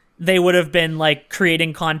do, they would have been like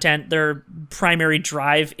creating content, their primary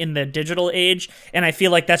drive in the digital age, and I feel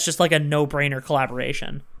like that's just like a no-brainer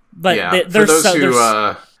collaboration. But Yeah,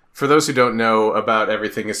 for those who don't know about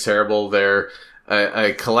Everything Is Terrible, they're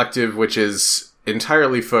a collective which is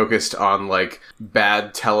entirely focused on like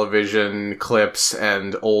bad television clips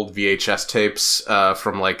and old VHS tapes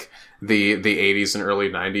from like the 80s and early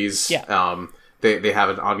 90s. Yeah. They have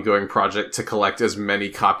an ongoing project to collect as many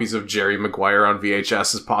copies of Jerry Maguire on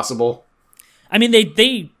VHS as possible. I mean,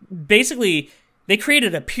 they basically they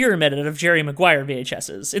created a pyramid of Jerry Maguire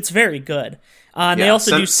VHSs. It's very good. And they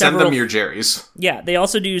also do send several. them your Jerrys. Yeah, they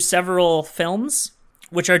also do several films,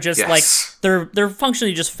 which are just Yes. like they're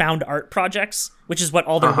functionally just found art projects, which is what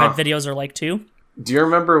all their web videos are like too. Do you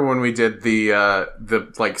remember when we did the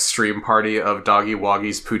like stream party of Doggy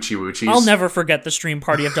Woggy's Poochie Woochies? I'll never forget the stream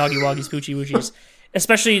party of Doggy Woggy's Poochie Woochies,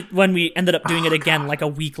 especially when we ended up doing it again like a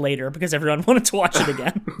week later because everyone wanted to watch it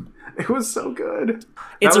again. It was so good.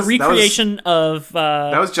 It's That was- a recreation of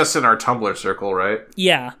That was just in our Tumblr circle, right?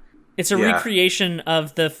 yeah. It's a Yeah. recreation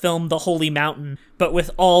of the film The Holy Mountain, but with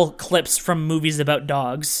all clips from movies about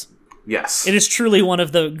dogs. Yes. It is truly one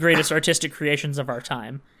of the greatest artistic creations of our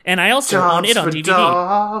time. And I also own it on for DVD.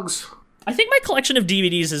 dogs. I think my collection of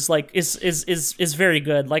DVDs is like is very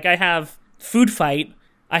good. Like I have Food Fight,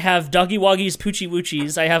 I have Doggy Woggy's Poochie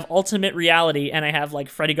Woochies, I have Ultimate Reality, and I have like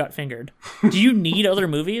Freddy Got Fingered. Do you need other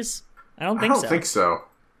movies? I don't I think don't so. think so.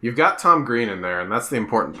 You've got Tom Green in there, and that's the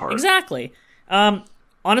important part. Exactly.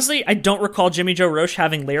 Honestly, I don't recall Jimmy Joe Roche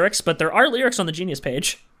having lyrics, but there are lyrics on the Genius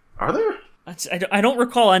page. Are there? I don't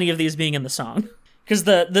recall any of these being in the song because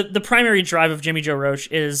the primary drive of Jimmy Joe Roche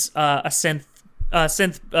is a synth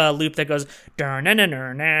loop that goes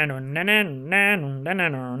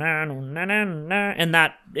and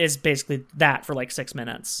that is basically that for like 6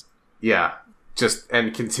 minutes. Yeah. Just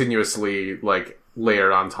and continuously like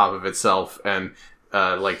layered on top of itself, and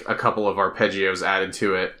like a couple of arpeggios added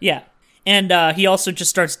to it. Yeah, and he also just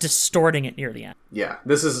starts distorting it near the end. Yeah.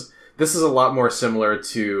 This is a lot more similar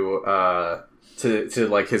to to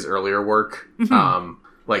like his earlier work.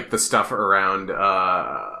 Like the stuff around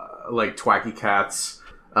like Twacky Cats,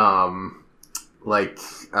 like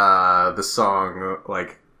the song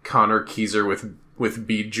like Connor Keyser with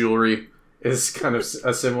bead jewelry is kind of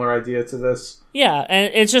a similar idea to this. Yeah,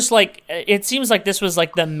 and it's just like, it seems like this was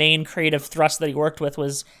like the main creative thrust that he worked with,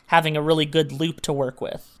 was having a really good loop to work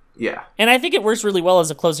with. Yeah. And I think it works really well as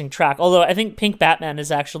a closing track, although I think Pink Batman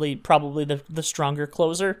is actually probably the stronger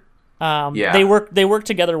closer. Yeah. They work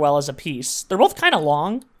together well as a piece. They're both kind of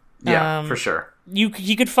long. Yeah, for sure. You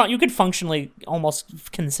could functionally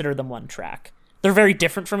almost consider them one track. They're very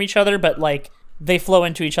different from each other, but like they flow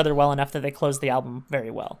into each other well enough that they close the album very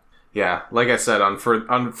well. Yeah, like I said, on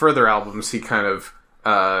further albums, he kind of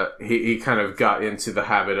he kind of got into the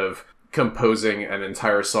habit of composing an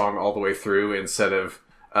entire song all the way through instead of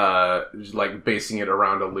like basing it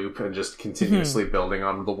around a loop and just continuously building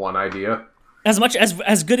on the one idea. As much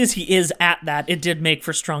as good as he is at that, it did make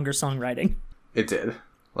for stronger songwriting. It did.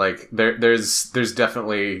 Like there's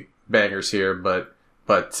definitely bangers here, but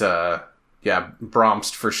yeah,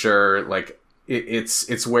 Brahms for sure. Like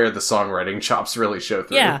it's where the songwriting chops really show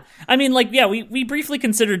through. Yeah, I mean, like, yeah, we briefly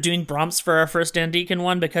considered doing Brahms for our first Dan Deacon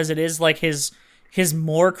one because it is like his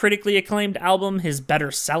more critically acclaimed album, his better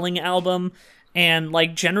selling album, and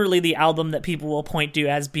like generally the album that people will point to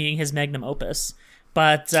as being his magnum opus.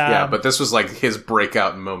 But yeah, but this was like his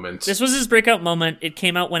breakout moment. This was his breakout moment. It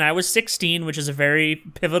came out when I was 16, which is a very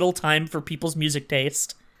pivotal time for people's music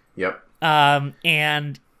taste. Yep.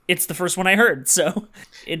 And it's the first one I heard, so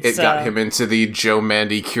it got him into the Joe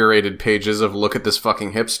Mandy curated pages of Look at This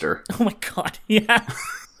Fucking Hipster. Oh my god, yeah.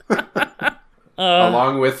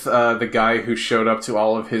 Along with the guy who showed up to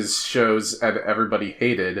all of his shows and everybody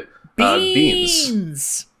hated,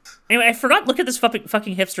 Beans. Anyway, I forgot Look at This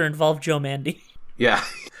Fucking Hipster involved Joe Mandy. Yeah.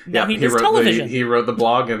 Now he does television. He wrote the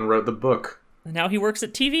blog and wrote the book. And now he works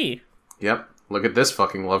at TV. Yep. Look at this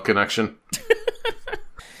fucking love connection.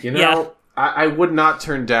 You know, yeah. I would not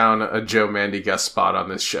turn down a Joe Mandy guest spot on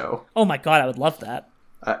this show. Oh my god, I would love that.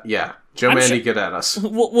 Yeah. Joe Mandy, get at us.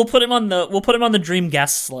 We'll put him on the dream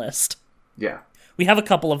guests list. Yeah. We have a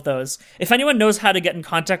couple of those. If anyone knows how to get in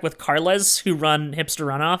contact with Carles, who run Hipster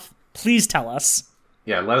Runoff, please tell us.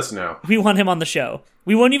 Yeah, let us know. We want him on the show.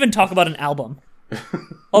 We won't even talk about an album.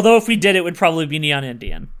 Although if we did, it would probably be Neon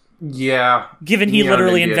Indian. Yeah. Given he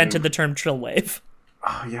literally invented the term trill wave.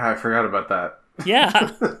 Oh, yeah, I forgot about that.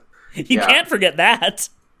 Yeah. You can't forget that.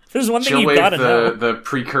 There's one thing you've got to know. The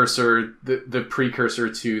precursor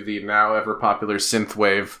to the now ever popular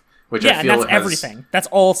synthwave, which I feel and that's everything. That's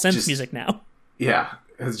all synth music now. Yeah.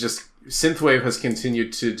 It's just synthwave has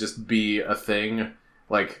continued to just be a thing.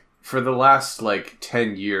 Like, for the last,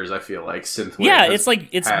 10 years, I feel like synthwave. Yeah,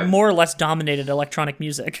 it's more or less dominated electronic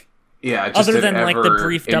music. Yeah, just other than the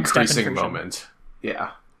brief dubstep increasing moment.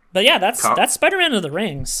 Yeah. But yeah, that's Spider-Man of the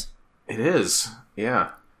Rings. It is.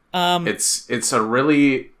 Yeah. It's a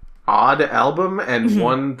really odd album and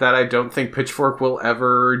one that I don't think Pitchfork will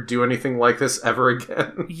ever do anything like this ever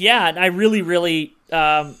again. Yeah, and I really, really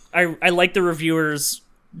I like the reviewers.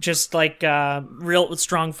 Just real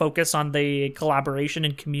strong focus on the collaboration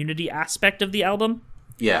and community aspect of the album.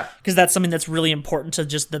 Yeah. Because that's something that's really important to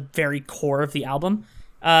just the very core of the album.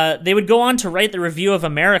 They would go on to write the review of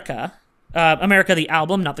America. America the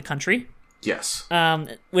album, not the country. Yes.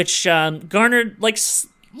 Which garnered less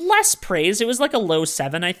praise. It was a low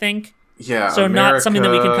 7, I think. Yeah. So not something that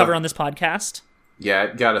we can cover on this podcast. Yeah,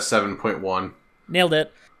 it got a 7.1. Nailed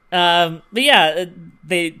it. But yeah,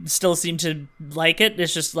 they still seem to like it.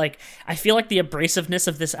 It's just I feel like the abrasiveness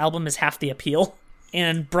of this album is half the appeal,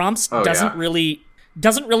 and Brahms doesn't really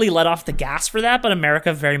let off the gas for that, but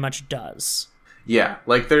America very much does. Yeah,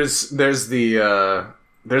 there's the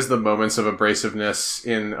moments of abrasiveness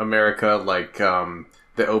in America,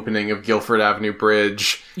 the opening of Guilford Avenue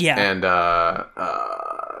Bridge, and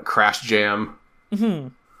Crash Jam. Mm-hmm.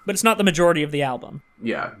 But it's not the majority of the album.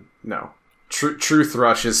 Yeah, no. True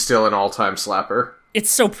Thrush is still an all-time slapper.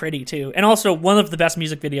 It's so pretty, too. And also one of the best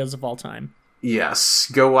music videos of all time.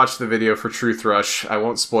 Yes. Go watch the video for True Thrush. I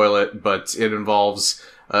won't spoil it, but it involves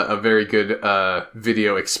a very good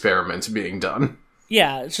video experiment being done.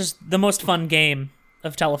 Yeah, it's just the most fun game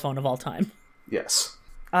of telephone of all time. Yes.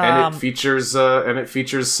 And it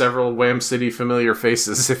features several Wham City familiar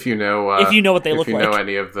faces if you know what they look like. If you know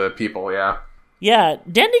any of the people, yeah. Yeah,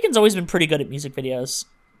 Dan Deacon's always been pretty good at music videos.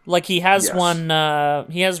 He has one.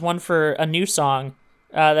 He has one for a new song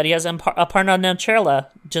that he has Aparna Nancherla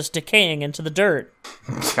just decaying into the dirt.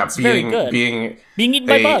 Yeah, very good. Being eaten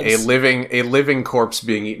by bugs. A living corpse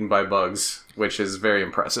being eaten by bugs, which is very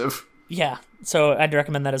impressive. Yeah, so I'd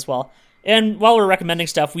recommend that as well. And while we're recommending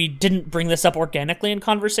stuff, we didn't bring this up organically in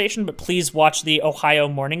conversation, but please watch the Ohio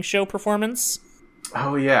Morning Show performance.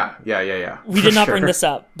 Oh, yeah. We did not bring this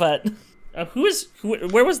up, but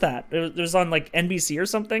where was that? It was on, like, NBC or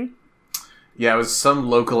something? Yeah, it was some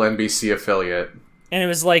local NBC affiliate. And it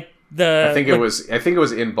was, like, I think it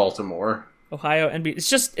was in Baltimore. Ohio,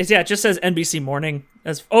 NBC. It just says NBC Morning.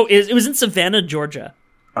 It was in Savannah, Georgia.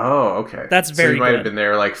 Oh, okay. That's very So you might good. have been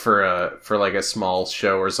there like for a small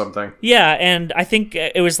show or something. Yeah, and I think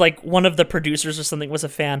it was like one of the producers or something was a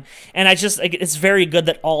fan. And it's very good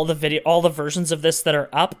that all the versions of this that are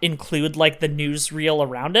up include like the newsreel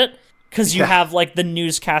around it, because you have like the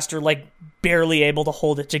newscaster like barely able to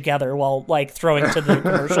hold it together while like throwing to the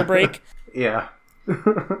commercial break. Yeah.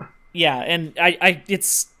 Yeah, and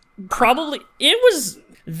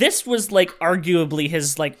this was like arguably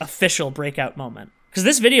his like official breakout moment. Because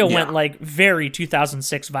this video went like very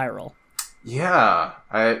 2006 viral. Yeah,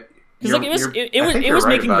 because like it was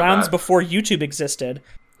making rounds before YouTube existed,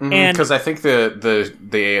 and because I think the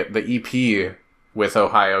EP with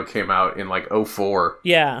Ohio came out in like 2004.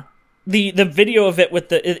 Yeah, the video of it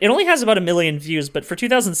it only has about 1 million views, but for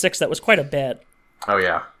 2006 that was quite a bit. Oh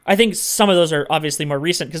yeah, I think some of those are obviously more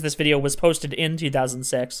recent because this video was posted in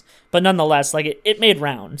 2006, but nonetheless, like it made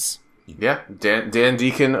rounds. Yeah, Dan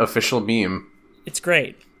Deacon official meme. It's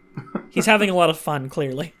great. He's having a lot of fun,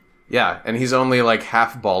 clearly. Yeah, and he's only like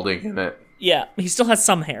half balding in it. Yeah, he still has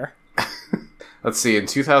some hair. Let's see, in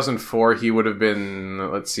 2004 he would have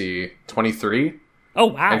been 23. Oh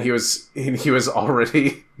wow. And he was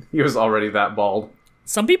already that bald.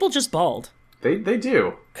 Some people just bald. They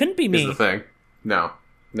do. Couldn't be me. Is the thing. No.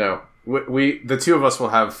 We the two of us will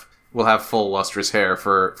have full lustrous hair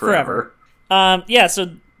forever. Yeah,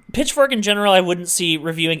 so Pitchfork in general, I wouldn't see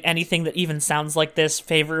reviewing anything that even sounds like this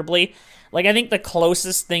favorably. Like, I think the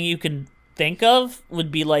closest thing you can think of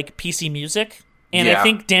would be, like, PC Music. And I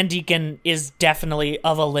think Dan Deacon is definitely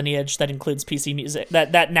of a lineage that includes PC Music,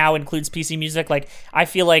 that now includes PC Music. Like, I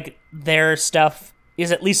feel like their stuff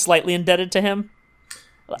is at least slightly indebted to him.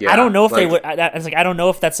 Yeah, I don't know if they would. I don't know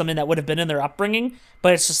if that's something that would have been in their upbringing,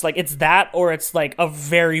 but it's just like it's that, or it's like a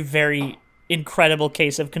very, very incredible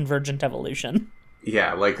case of convergent evolution.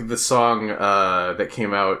 Yeah, like the song that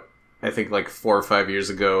came out, I think, like 4 or 5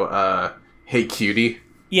 years ago, Hey Cutie.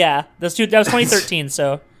 Yeah, that was 2013,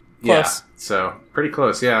 so close. Yeah, so pretty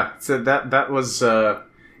close, yeah. So that was,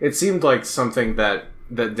 it seemed like something that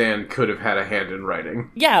Dan could have had a hand in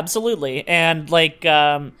writing. Yeah, absolutely. And, like,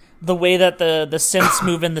 the way that the synths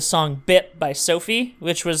move in the song Bit by Sophie,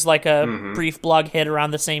 which was, like, a brief blog hit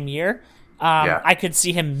around the same year, I could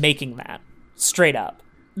see him making that, straight up.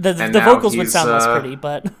 The vocals would sound less pretty,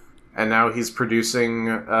 but... And now he's producing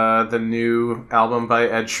the new album by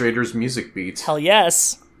Ed Schrader's Music Beat. Hell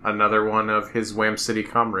yes. Another one of his Wham City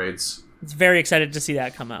comrades. It's very excited to see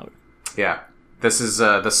that come out. Yeah. This is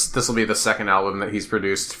this will be the second album that he's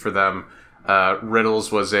produced for them. Riddles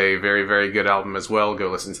was a very, very good album as well. Go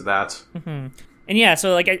listen to that. Mm-hmm. And yeah,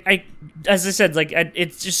 so like I as I said, like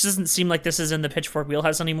it just doesn't seem like this is in the Pitchfork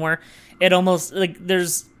wheelhouse anymore. It almost like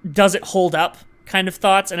does it hold up? Kind of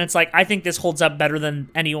thoughts, and it's like I think this holds up better than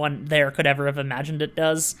anyone there could ever have imagined it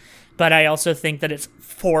does, but I also think that it's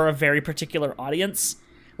for a very particular audience.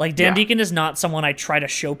 Like Dan Deacon is not someone I try to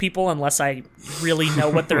show people unless I really know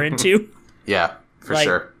what they're into. Yeah, for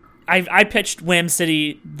sure. I pitched Wham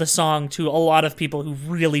City, the song, to a lot of people who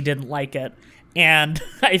really didn't like it, and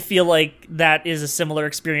I feel like that is a similar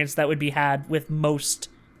experience that would be had with most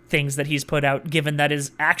things that he's put out, given that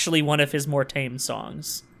is actually one of his more tame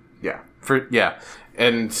songs. Yeah,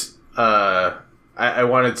 and I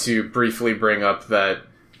wanted to briefly bring up that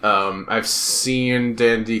I've seen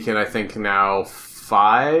Dan Deacon, I think now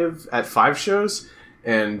 5 shows,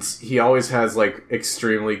 and he always has like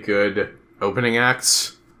extremely good opening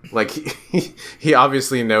acts. Like he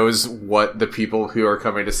obviously knows what the people who are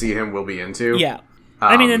coming to see him will be into. Yeah,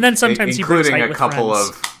 I mean, and then sometimes he brings height with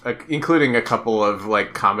friends. Including a couple of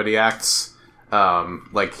like comedy acts.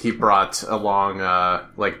 Like he brought along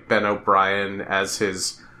like Ben O'Brien as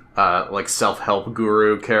his like self-help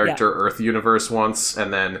guru character Earth Universe once,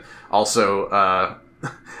 and then also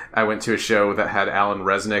I went to a show that had Alan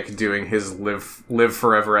Resnick doing his live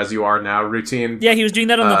forever as you are now routine. Yeah, he was doing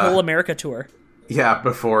that on the Whole America tour. Yeah,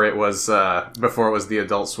 before it was the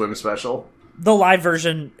Adult Swim special. The live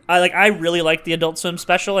version, I really like the Adult Swim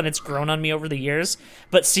special, and it's grown on me over the years.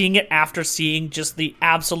 But seeing it after seeing just the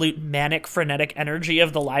absolute manic, frenetic energy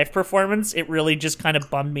of the live performance, it really just kind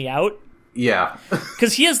of bummed me out. Yeah,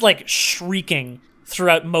 because he is like shrieking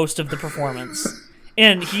throughout most of the performance,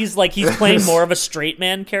 and he's playing more of a straight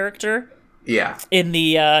man character. Yeah, in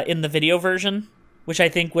the video version. which I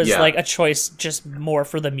think was Yeah. like a choice just more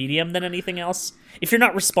for the medium than anything else. If you're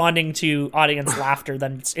not responding to audience laughter,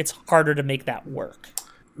 then it's harder to make that work.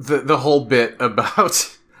 The whole bit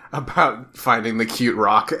about finding the cute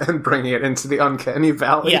rock and bringing it into the uncanny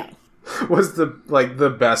valley Yeah. was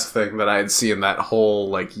the best thing that I had seen that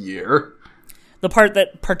whole year. The part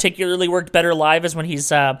that particularly worked better live is when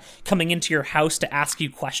he's coming into your house to ask you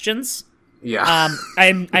questions. Yeah.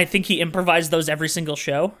 I think he improvised those every single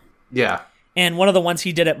show. Yeah. And one of the ones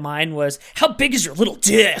he did at mine was, "How big is your little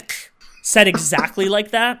dick?" Said exactly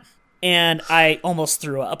like that. And I almost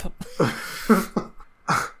threw up.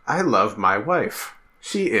 I love my wife.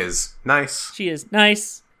 She is nice. She is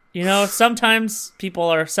nice. Sometimes people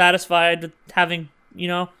are satisfied with having,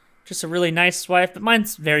 just a really nice wife, but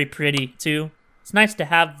mine's very pretty too. It's nice to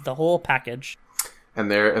have the whole package.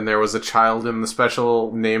 And there was a child in the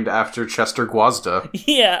special named after Chester Gwazda.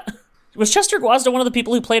 Yeah. Was Chester Gwazda one of the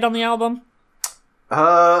people who played on the album?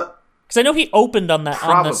 Uh, Because I know he opened on the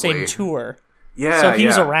Probably. same tour. yeah. So he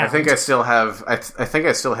was yeah. around. I think I still have. I think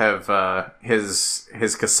I still have his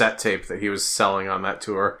cassette tape that he was selling on that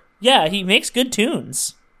tour. Yeah, he makes good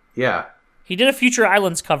tunes. Yeah. He did a Future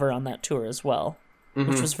Islands cover on that tour as well,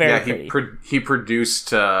 which was very pretty. He produced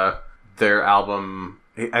their album.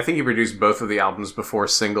 I think he produced both of the albums before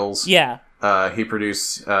singles. Yeah, He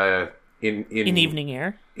produced in Evening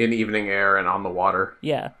Air. in Evening Air and On the Water.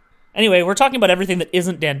 Yeah. Anyway, we're talking about everything that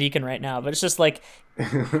isn't Dan Deacon right now, but it's just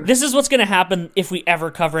this is what's going to happen if we ever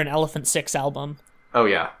cover an Elephant Six album. Oh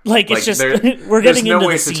yeah, It's just we're getting there's into no the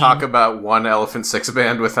way scene to talk about one Elephant Six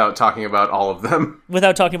band without talking about all of them.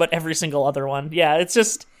 without talking about every single other one. Yeah, it's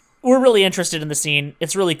just we're really interested in the scene.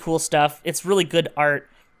 It's really cool stuff. It's really good art,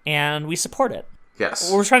 and we support it. Yes,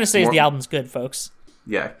 What we're trying to say is the album's good, folks.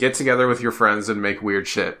 Yeah, get together with your friends and make weird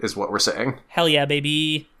shit is what we're saying. Hell yeah,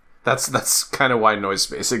 baby. That's kind of why Noise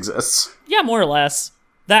Space exists. Yeah, more or less.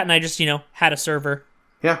 That and I just, had a server.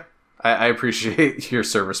 Yeah, I appreciate your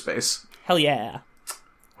server space. Hell yeah.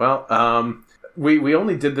 Well, we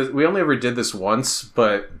only did this. We only ever did this once.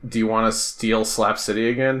 But do you want to steal Slap City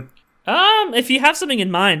again? If you have something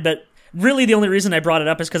in mind, but really the only reason I brought it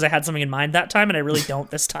up is because I had something in mind that time, and I really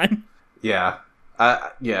don't this time. Yeah,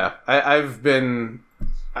 I've been.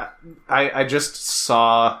 I just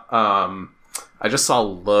saw. I just saw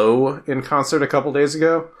Low in concert a couple days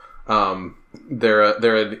ago. They're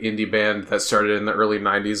an indie band that started in the early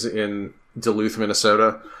 '90s in Duluth,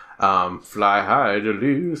 Minnesota. Fly high,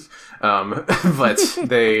 Duluth. But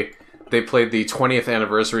they played the 20th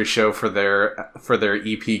anniversary show for their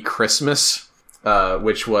EP Christmas,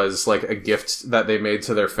 which was like a gift that they made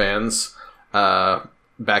to their fans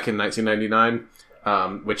back in 1999.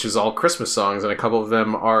 Which is all Christmas songs, and a couple of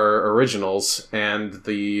them are originals. And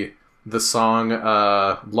the song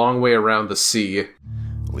 "Long Way Around the Sea."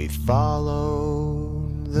 We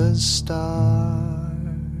followed the star,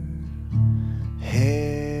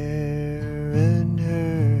 heron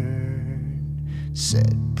heard,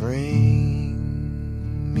 said,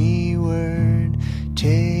 "Bring me word,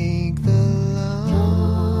 take the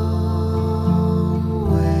long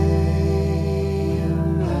way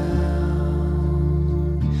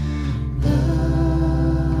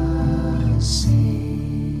around the sea."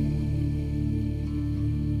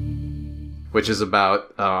 Which is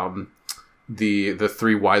about the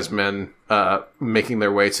three wise men making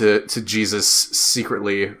their way to Jesus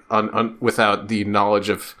secretly without the knowledge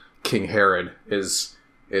of King Herod is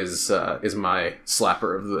my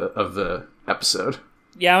slapper of the episode.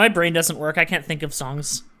 Yeah, my brain doesn't work. I can't think of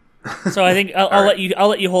songs. So I think I'll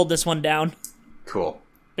let you hold this one down. Cool.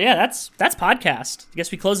 But yeah, that's podcast. I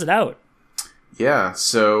guess we close it out. Yeah,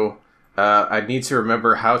 so I need to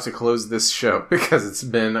remember how to close this show because it's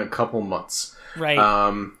been a couple months. Right.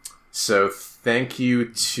 So thank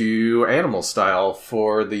you to Animal Style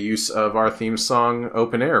for the use of our theme song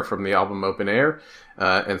Open Air from the album Open Air.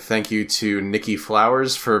 And thank you to Nikki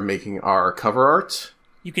Flowers for making our cover art.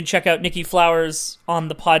 You can check out Nikki Flowers on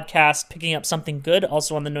the podcast Picking Up Something Good,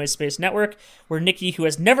 also on the Noise Space Network, where Nikki, who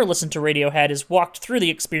has never listened to Radiohead, is walked through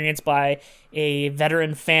the experience by a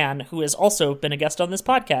veteran fan who has also been a guest on this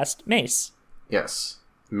podcast, Mace. Yes.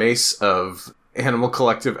 Mace of Animal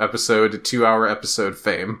Collective episode, 2-hour episode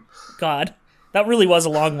fame. God, that really was a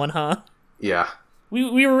long one, huh? Yeah.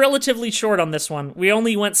 We were relatively short on this one. We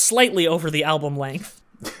only went slightly over the album length.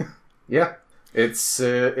 Yeah. It's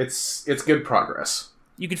good progress.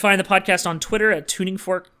 You can find the podcast on Twitter at Tuning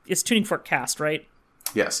Fork. It's Tuning Fork Cast, right?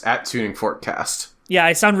 Yes, at Tuning Fork Cast. Yeah,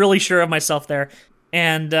 I sound really sure of myself there.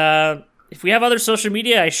 And if we have other social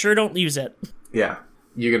media, I sure don't use it. Yeah.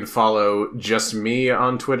 You can follow just me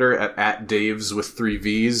on Twitter at Daves with 3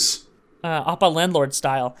 V's. Oppa Landlord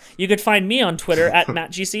style. You could find me on Twitter at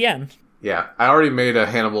MattGCN. Yeah, I already made a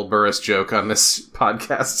Hannibal Buress joke on this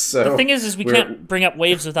podcast, so... The thing is we can't bring up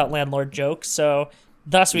Waves without Landlord jokes, so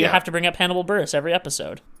thus we have to bring up Hannibal Buress every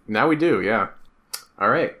episode. Now we do, yeah. All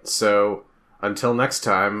right, so until next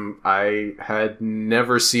time, I had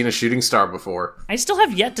never seen a shooting star before. I still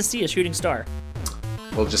have yet to see a shooting star.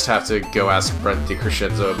 We'll just have to go ask Brent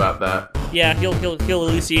DiCrescenzo about that. Yeah, he'll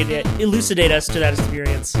elucidate us to that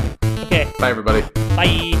experience. Okay. Bye, everybody.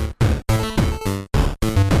 Bye.